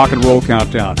American Rock and Roll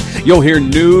Countdown. You'll hear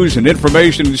news and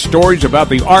information and stories about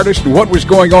the artist and what was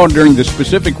going on during the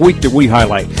specific week that we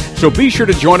highlight. So be sure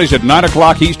to join us at 9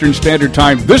 o'clock Eastern Standard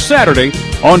Time this Saturday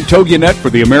on TogiNet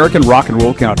for the American Rock and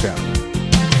Roll Countdown.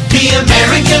 The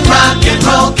American Rock and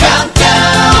Roll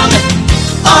Countdown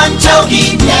on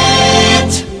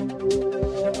TogiNet.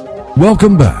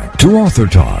 Welcome back to Author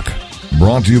Talk,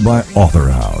 brought to you by Author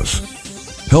House,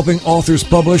 helping authors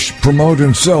publish, promote,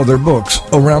 and sell their books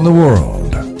around the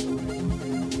world.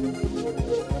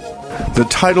 The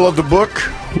title of the book,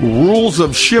 Rules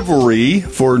of Chivalry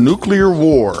for Nuclear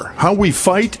War, How We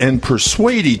Fight and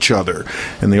Persuade Each Other.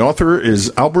 And the author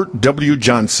is Albert W.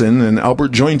 Johnson, and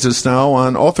Albert joins us now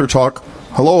on Author Talk.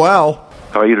 Hello, Al.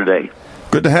 How are you today?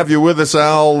 Good to have you with us,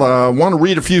 Al. I want to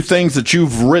read a few things that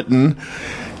you've written.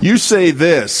 You say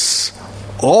this: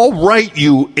 All right,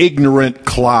 you ignorant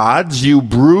clods, you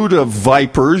brood of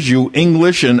vipers, you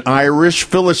English and Irish,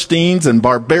 Philistines and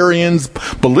barbarians,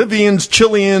 Bolivians,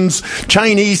 Chileans,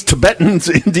 Chinese, Tibetans,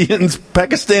 Indians,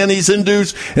 Pakistanis,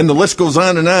 Hindus, and the list goes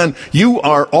on and on. You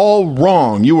are all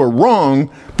wrong. You are wrong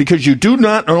because you do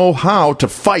not know how to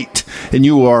fight, and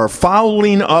you are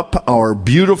fouling up our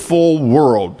beautiful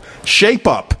world. Shape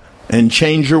up and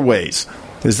change your ways.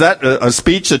 Is that a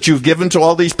speech that you've given to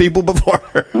all these people before?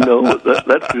 No,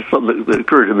 that's just something that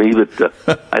occurred to me,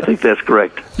 but I think that's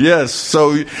correct. Yes,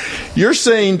 so you're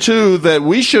saying, too, that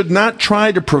we should not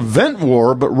try to prevent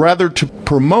war, but rather to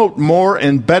promote more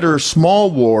and better small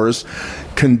wars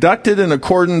conducted in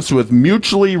accordance with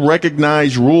mutually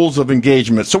recognized rules of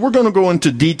engagement. So we're going to go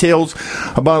into details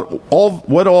about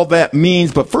what all that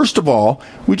means, but first of all,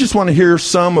 we just want to hear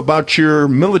some about your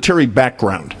military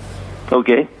background.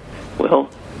 Okay. Well,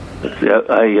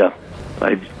 I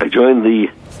joined the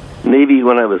Navy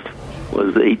when I was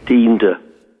 18 to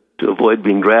avoid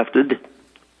being drafted,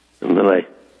 and then I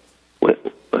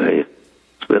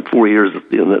spent 4 years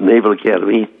in the Naval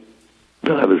Academy.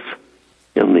 Then I was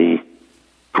in the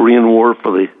Korean War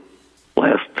for the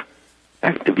last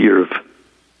active year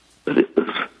that it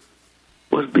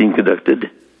was being conducted.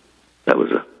 That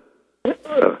was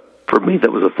for me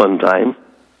that was a fun time,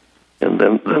 and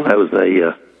then I was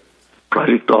a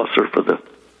project officer for the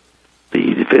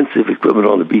defensive equipment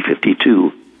on the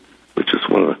B-52, which is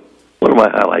one of my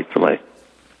highlights of my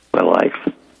life.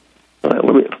 Let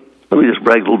me just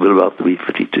brag a little bit about the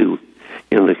B-52.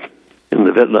 In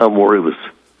the Vietnam War, it was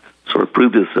sort of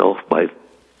proved itself by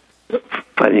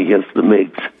fighting against the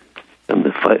MiGs, and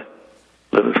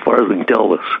but as far as we can tell,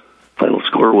 the final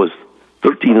score was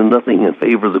 13-0 in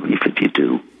favor of the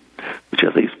B-52, which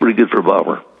I think is pretty good for a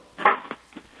bomber.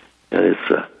 And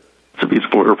it's a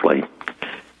beautiful airplane.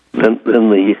 Then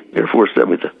the Air Force sent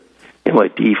me to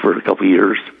MIT for a couple of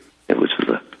years, which is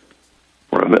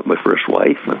where I met my first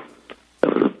wife, and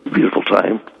that was a beautiful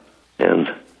time.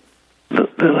 And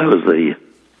then I was the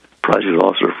project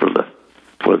officer for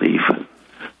the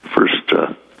first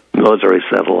military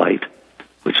satellite,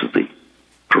 which is the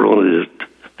Corona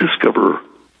Discover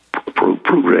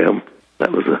program.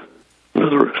 That was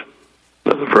another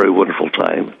very wonderful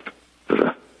time.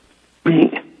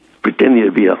 Pretending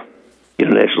to be a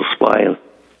international spy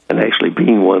and actually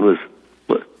being one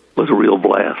was a real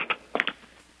blast.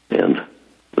 And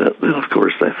then of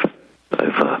course I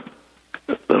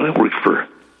worked for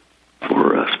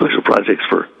special projects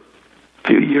for a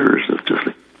few years of just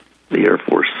the Air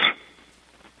Force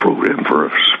program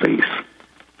for space,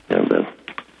 and then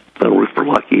I worked for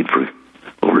Lockheed for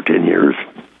over 10 years,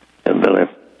 and then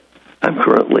I'm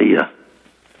currently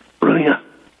running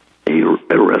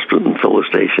a restaurant and fill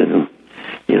station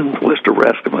in West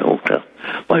Nebraska, my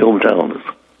hometown.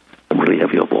 I'm really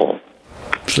happy of all.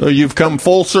 So you've come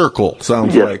full circle,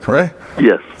 sounds like, right?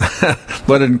 Yes.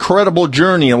 But an incredible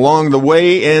journey along the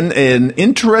way, and an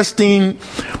interesting,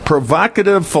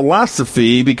 provocative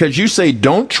philosophy, because you say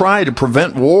don't try to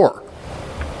prevent war.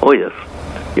 Oh, yes.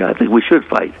 Yeah, I think we should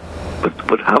fight.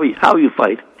 But how you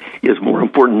fight is more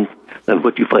important than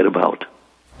what you fight about.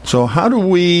 So how do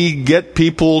we get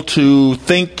people to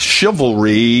think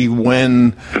chivalry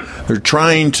when they're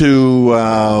trying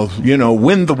to,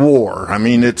 win the war? I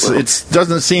mean, it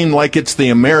doesn't seem like it's the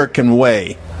American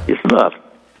way. It's not.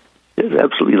 It's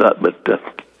absolutely not. But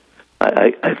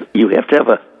you have to have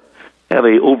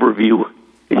a overview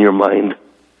in your mind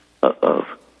of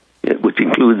which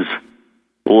includes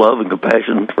love and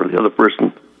compassion for the other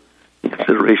person, and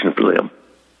consideration for them,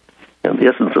 and the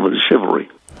essence of it is chivalry.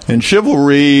 And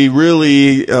chivalry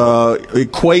really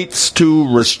equates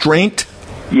to restraint?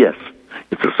 Yes,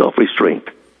 it's a self-restraint.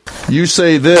 You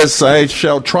say this, I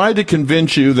shall try to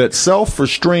convince you that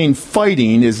self-restrained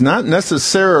fighting is not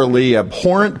necessarily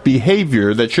abhorrent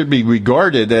behavior that should be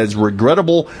regarded as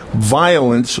regrettable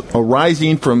violence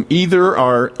arising from either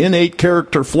our innate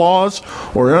character flaws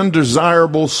or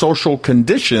undesirable social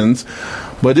conditions,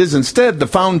 but is instead the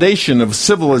foundation of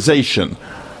civilization.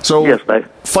 So yes,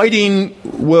 fighting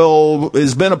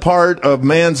has been a part of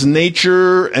man's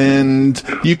nature, and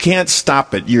you can't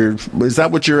stop it. Is that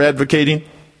what you're advocating?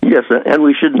 Yes, and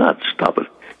we should not stop it.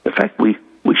 In fact, we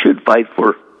should fight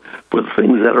for the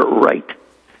things that are right.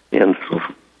 And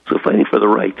so fighting for the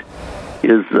right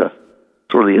is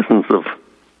sort of the essence of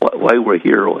why we're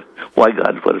here, why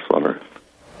God put us on earth.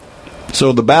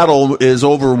 So the battle is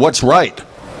over what's right.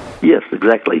 Yes,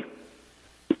 exactly.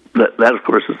 That of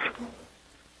course,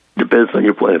 depends on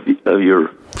your point of view.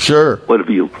 Sure. Point of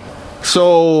view.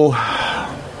 So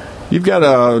You've got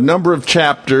a number of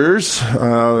chapters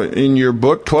in your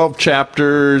book, 12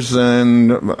 chapters,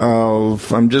 and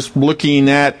I'm just looking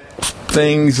at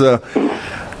things.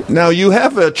 Now, you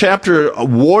have a chapter,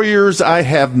 Warriors I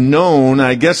Have Known.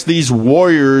 I guess these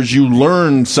warriors, you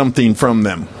learned something from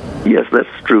them. Yes, that's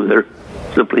true. They're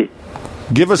simply...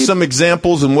 Give us some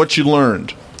examples and what you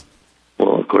learned.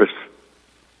 Well, of course,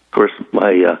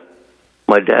 my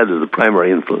dad was the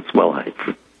primary influence in my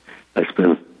life. I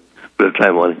spent a bit of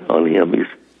time on him. He's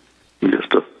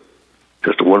just a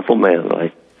wonderful man.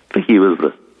 I think he was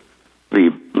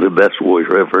the best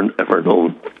warrior ever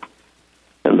known.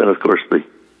 And then, of course,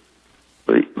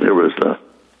 there was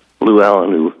Lou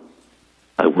Allen, who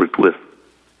I worked with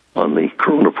on the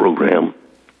Corona program,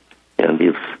 and he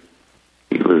was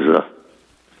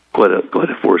quite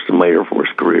a force in my Air Force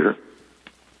career.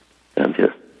 And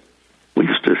we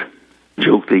used to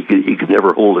joke that he could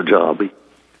never hold a job. He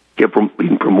kept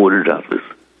being promoted out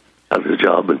of his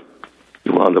job, and he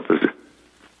wound up as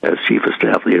Chief of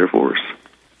Staff of the Air Force.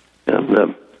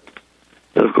 And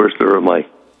of course, there are my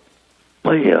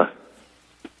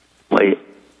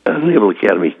Naval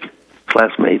Academy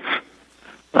classmates.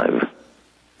 I'm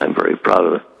very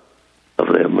proud of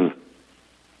them, and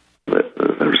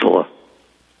there's a lot.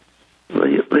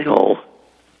 They all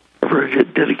are very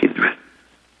dedicated.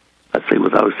 I'd say,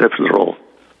 without exception, they're all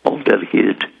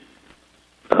dedicated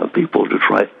people to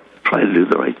try to do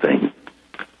the right thing,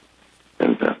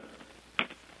 and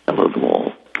I love them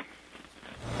all.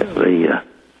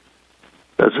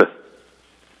 There's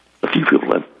a few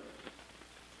people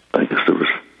I guess there was.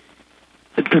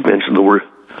 I did mention the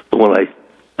one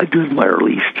I do admire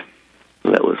least,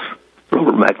 and that was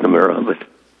Robert McNamara. But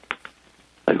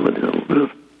I go into a little bit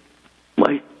of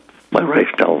my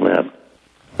rationale on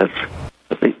that.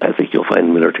 I think you'll find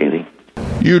them entertaining.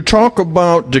 You talk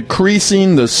about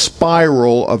decreasing the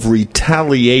spiral of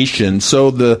retaliation. So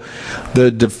the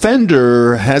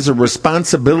defender has a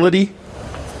responsibility?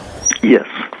 Yes.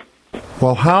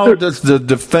 Well, how does the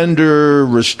defender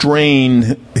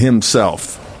restrain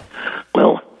himself?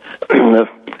 Well,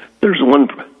 there's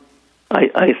one.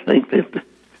 I think that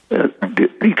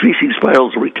decreasing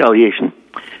spirals of retaliation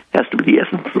has to be the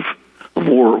essence of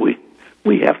war.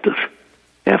 We have to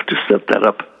set that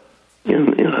up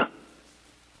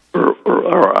or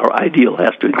our ideal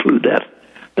has to include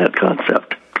that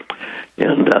concept.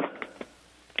 And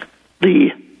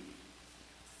this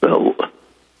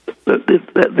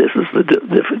is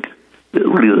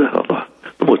really the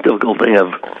most difficult thing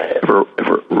I've ever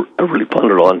really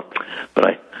pondered on. But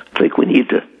I think we need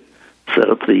to set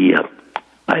up the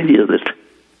idea that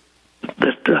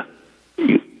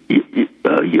you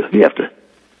have to,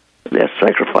 that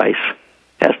sacrifice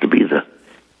has to be the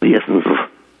essence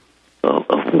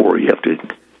of war. You have to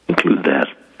include that,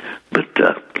 but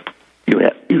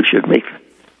you should make,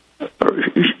 or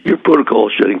your protocol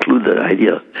should include the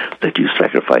idea that you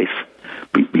sacrifice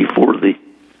before the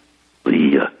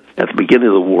at the beginning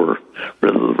of the war,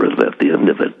 rather than at the end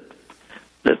of it.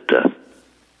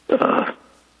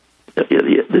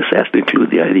 This has to include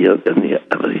the idea of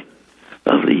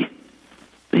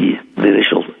the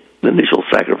initial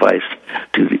sacrifice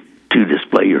to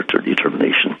display your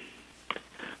determination.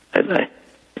 And I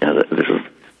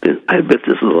admit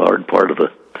this is a hard part of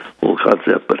the whole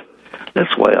concept, but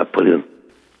that's why I put in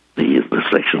the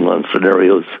section on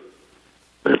scenarios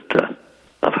that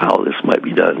of how this might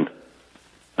be done.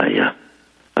 I'm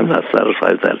not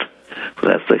satisfied with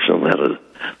that section on that. I'd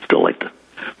still like to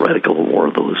write a couple more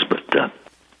of those, but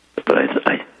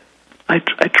I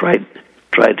tried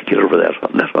to get over that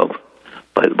hump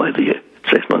by the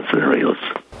section on scenarios.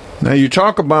 Now, you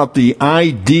talk about the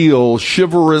ideal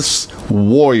chivalrous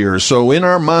warrior. So in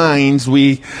our minds,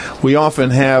 we often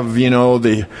have,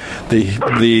 the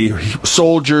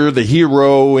soldier, the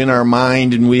hero in our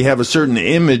mind, and we have a certain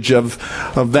image of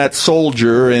that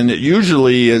soldier, and it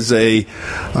usually is a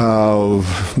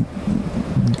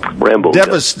Rambo.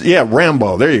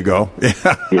 Rambo. There you go.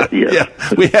 Yeah.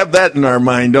 We have that in our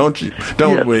mind, don't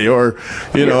we? Or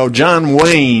John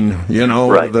Wayne.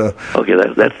 Right. Okay,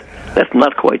 that's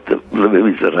not quite the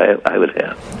movies that I would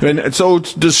have. And so,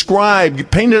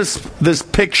 paint us this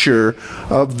picture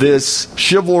of this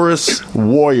chivalrous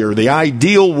warrior, the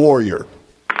ideal warrior.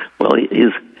 Well,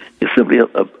 he's simply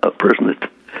a person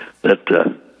that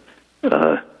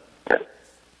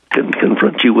can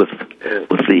confront you with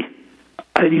the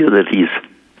idea that he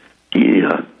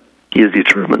is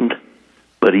determined,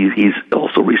 but he's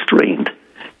also restrained.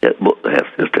 Have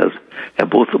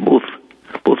both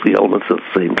the elements at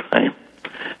the same time.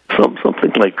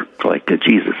 Something like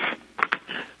Jesus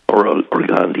or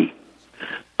Gandhi.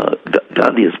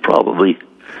 Gandhi is probably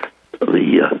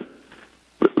the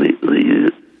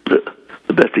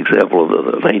best example of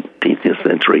the 19th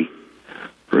century,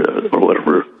 or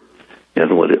whatever,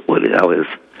 and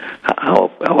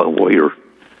how a warrior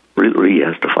really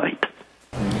has to fight.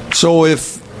 So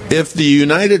if the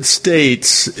United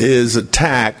States is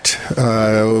attacked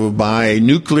by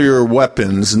nuclear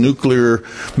weapons, nuclear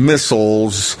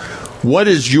missiles, what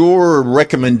is your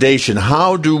recommendation?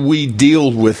 How do we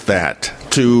deal with that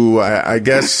to, I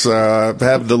guess,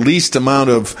 have the least amount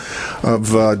of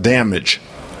damage?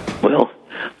 Well,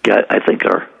 I think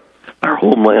our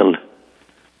homeland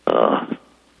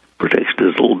protection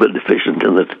is a little bit deficient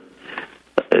in that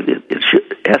it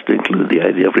has to include the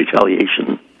idea of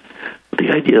retaliation. The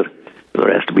idea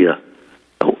there has to be a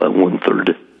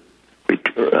 1/3.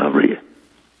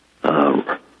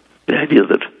 The idea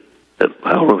that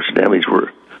however much damage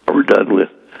we're done with,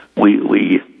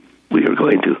 we are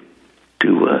going to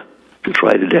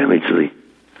try to damage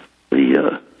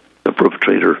the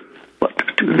perpetrator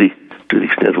to the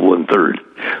extent of 1/3.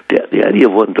 The idea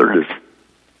of 1/3 is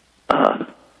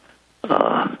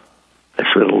I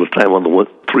spent a little time on the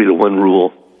 3-to-1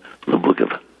 rule, the book of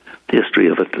the history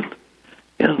of it,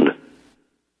 and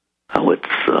how it's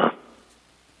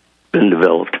been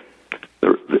developed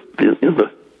in the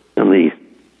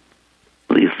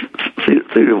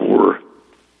theory of war.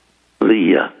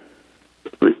 The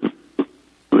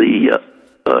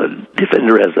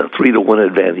defender has a 3-to-1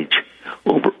 advantage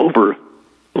over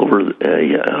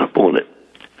an opponent.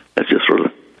 That's just sort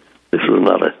of, this is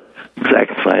not an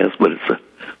exact science, but it's a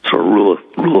sort of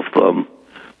rule of thumb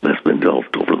that's been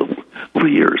developed over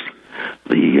years.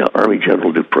 The Army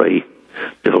General Dupre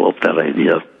developed that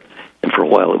idea, and for a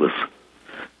while it was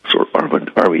sort of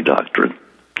Army doctrine.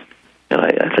 And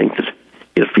I think that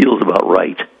it feels about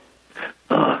right.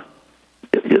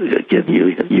 Again,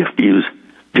 you have to use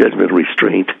judgment and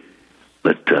restraint,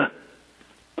 but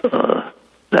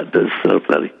that does set up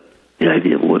the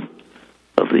idea of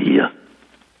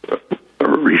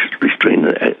restraint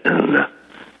and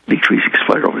decreasing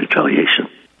spiral retaliation.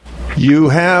 You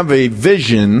have a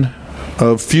vision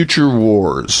of future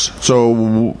wars.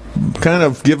 So kind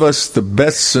of give us the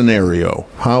best scenario.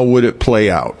 How would it play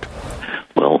out?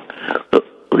 Well,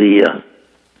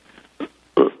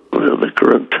 the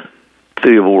current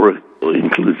theory of war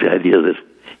includes the idea that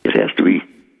it has to be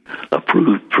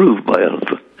proved by a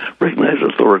recognized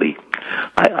authority.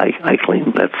 I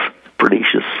claim that's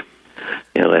pernicious,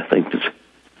 and I think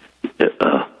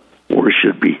that war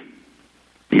should be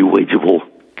wageable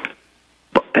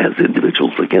as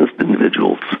individuals against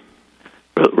individuals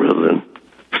rather than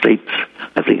states.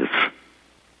 I think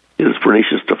it is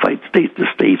pernicious to fight state to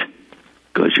state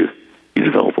because you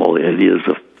develop all the ideas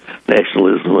of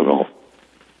nationalism and all.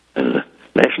 And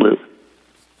national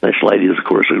ideas, of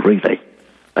course, are great.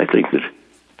 I think that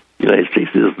the United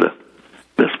States is the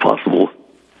best possible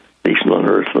nation on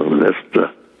earth, and the best,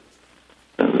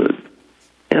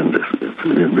 and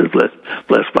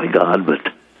blessed by God.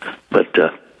 But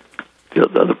the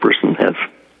other person has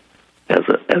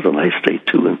a nice state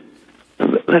too,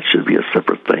 and that should be a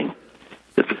separate thing.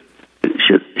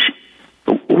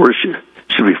 War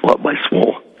should be fought by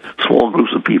small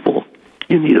groups of people.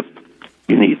 You need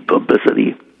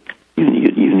publicity. You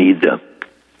need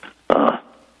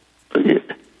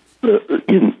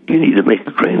to make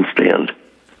a grandstand.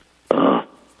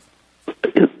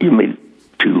 You need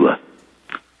to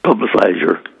publicize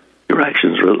your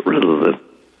actions rather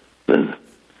than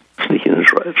sneak in and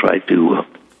try to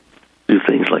do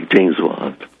things like James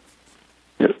Bond.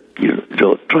 You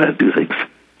don't try to do things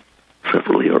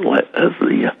separately or as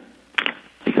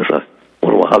because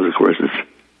one of my hobbies, of course,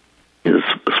 is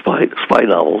spy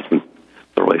novels, and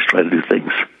they're always trying to do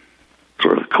things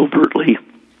sort of covertly.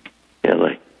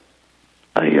 And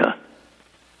I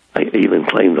even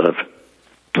claim that I've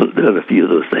done a few of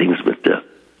those things, but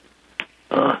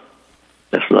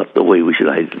that's not the way we should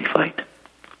ideally fight.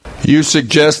 You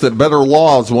suggest that better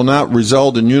laws will not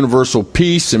result in universal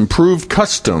peace. Improved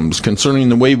customs concerning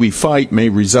the way we fight may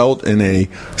result in a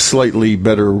slightly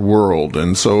better world.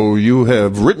 And so you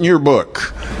have written your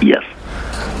book. Yes.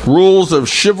 Rules of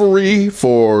Chivalry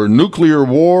for Nuclear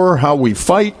War, How We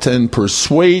Fight and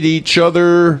Persuade Each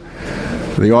Other.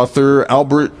 The author,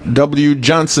 Albert W.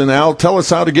 Johnson. Al, tell us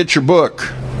how to get your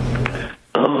book.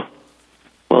 Well,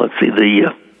 let's see.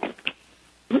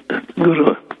 Go to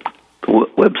the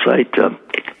website,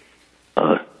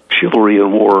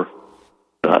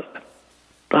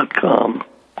 chivalryandwar.com.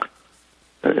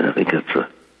 I think that's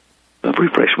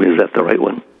refresh me. Is that the right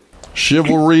one?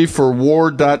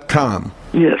 Chivalryforwar.com.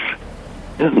 Yes,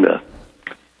 and I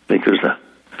think there's a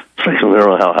section there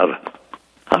on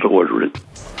how to order it.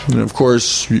 And, of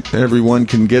course, everyone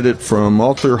can get it from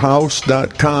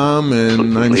authorhouse.com,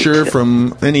 and I'm sure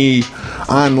from any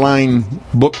online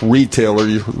book retailer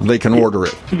they can order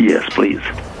it. Yes, please.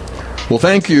 Well,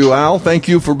 thank you, Al. Thank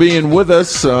you for being with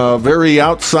us. Very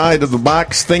outside of the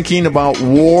box thinking about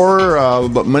war,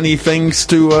 but many things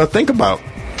to think about.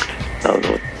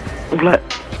 I'm glad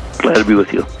to be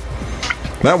with you.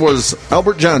 That was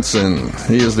Albert Johnson.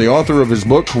 He is the author of his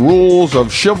book, Rules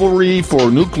of Chivalry for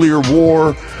Nuclear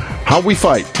War, How We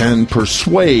Fight and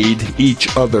Persuade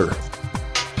Each Other.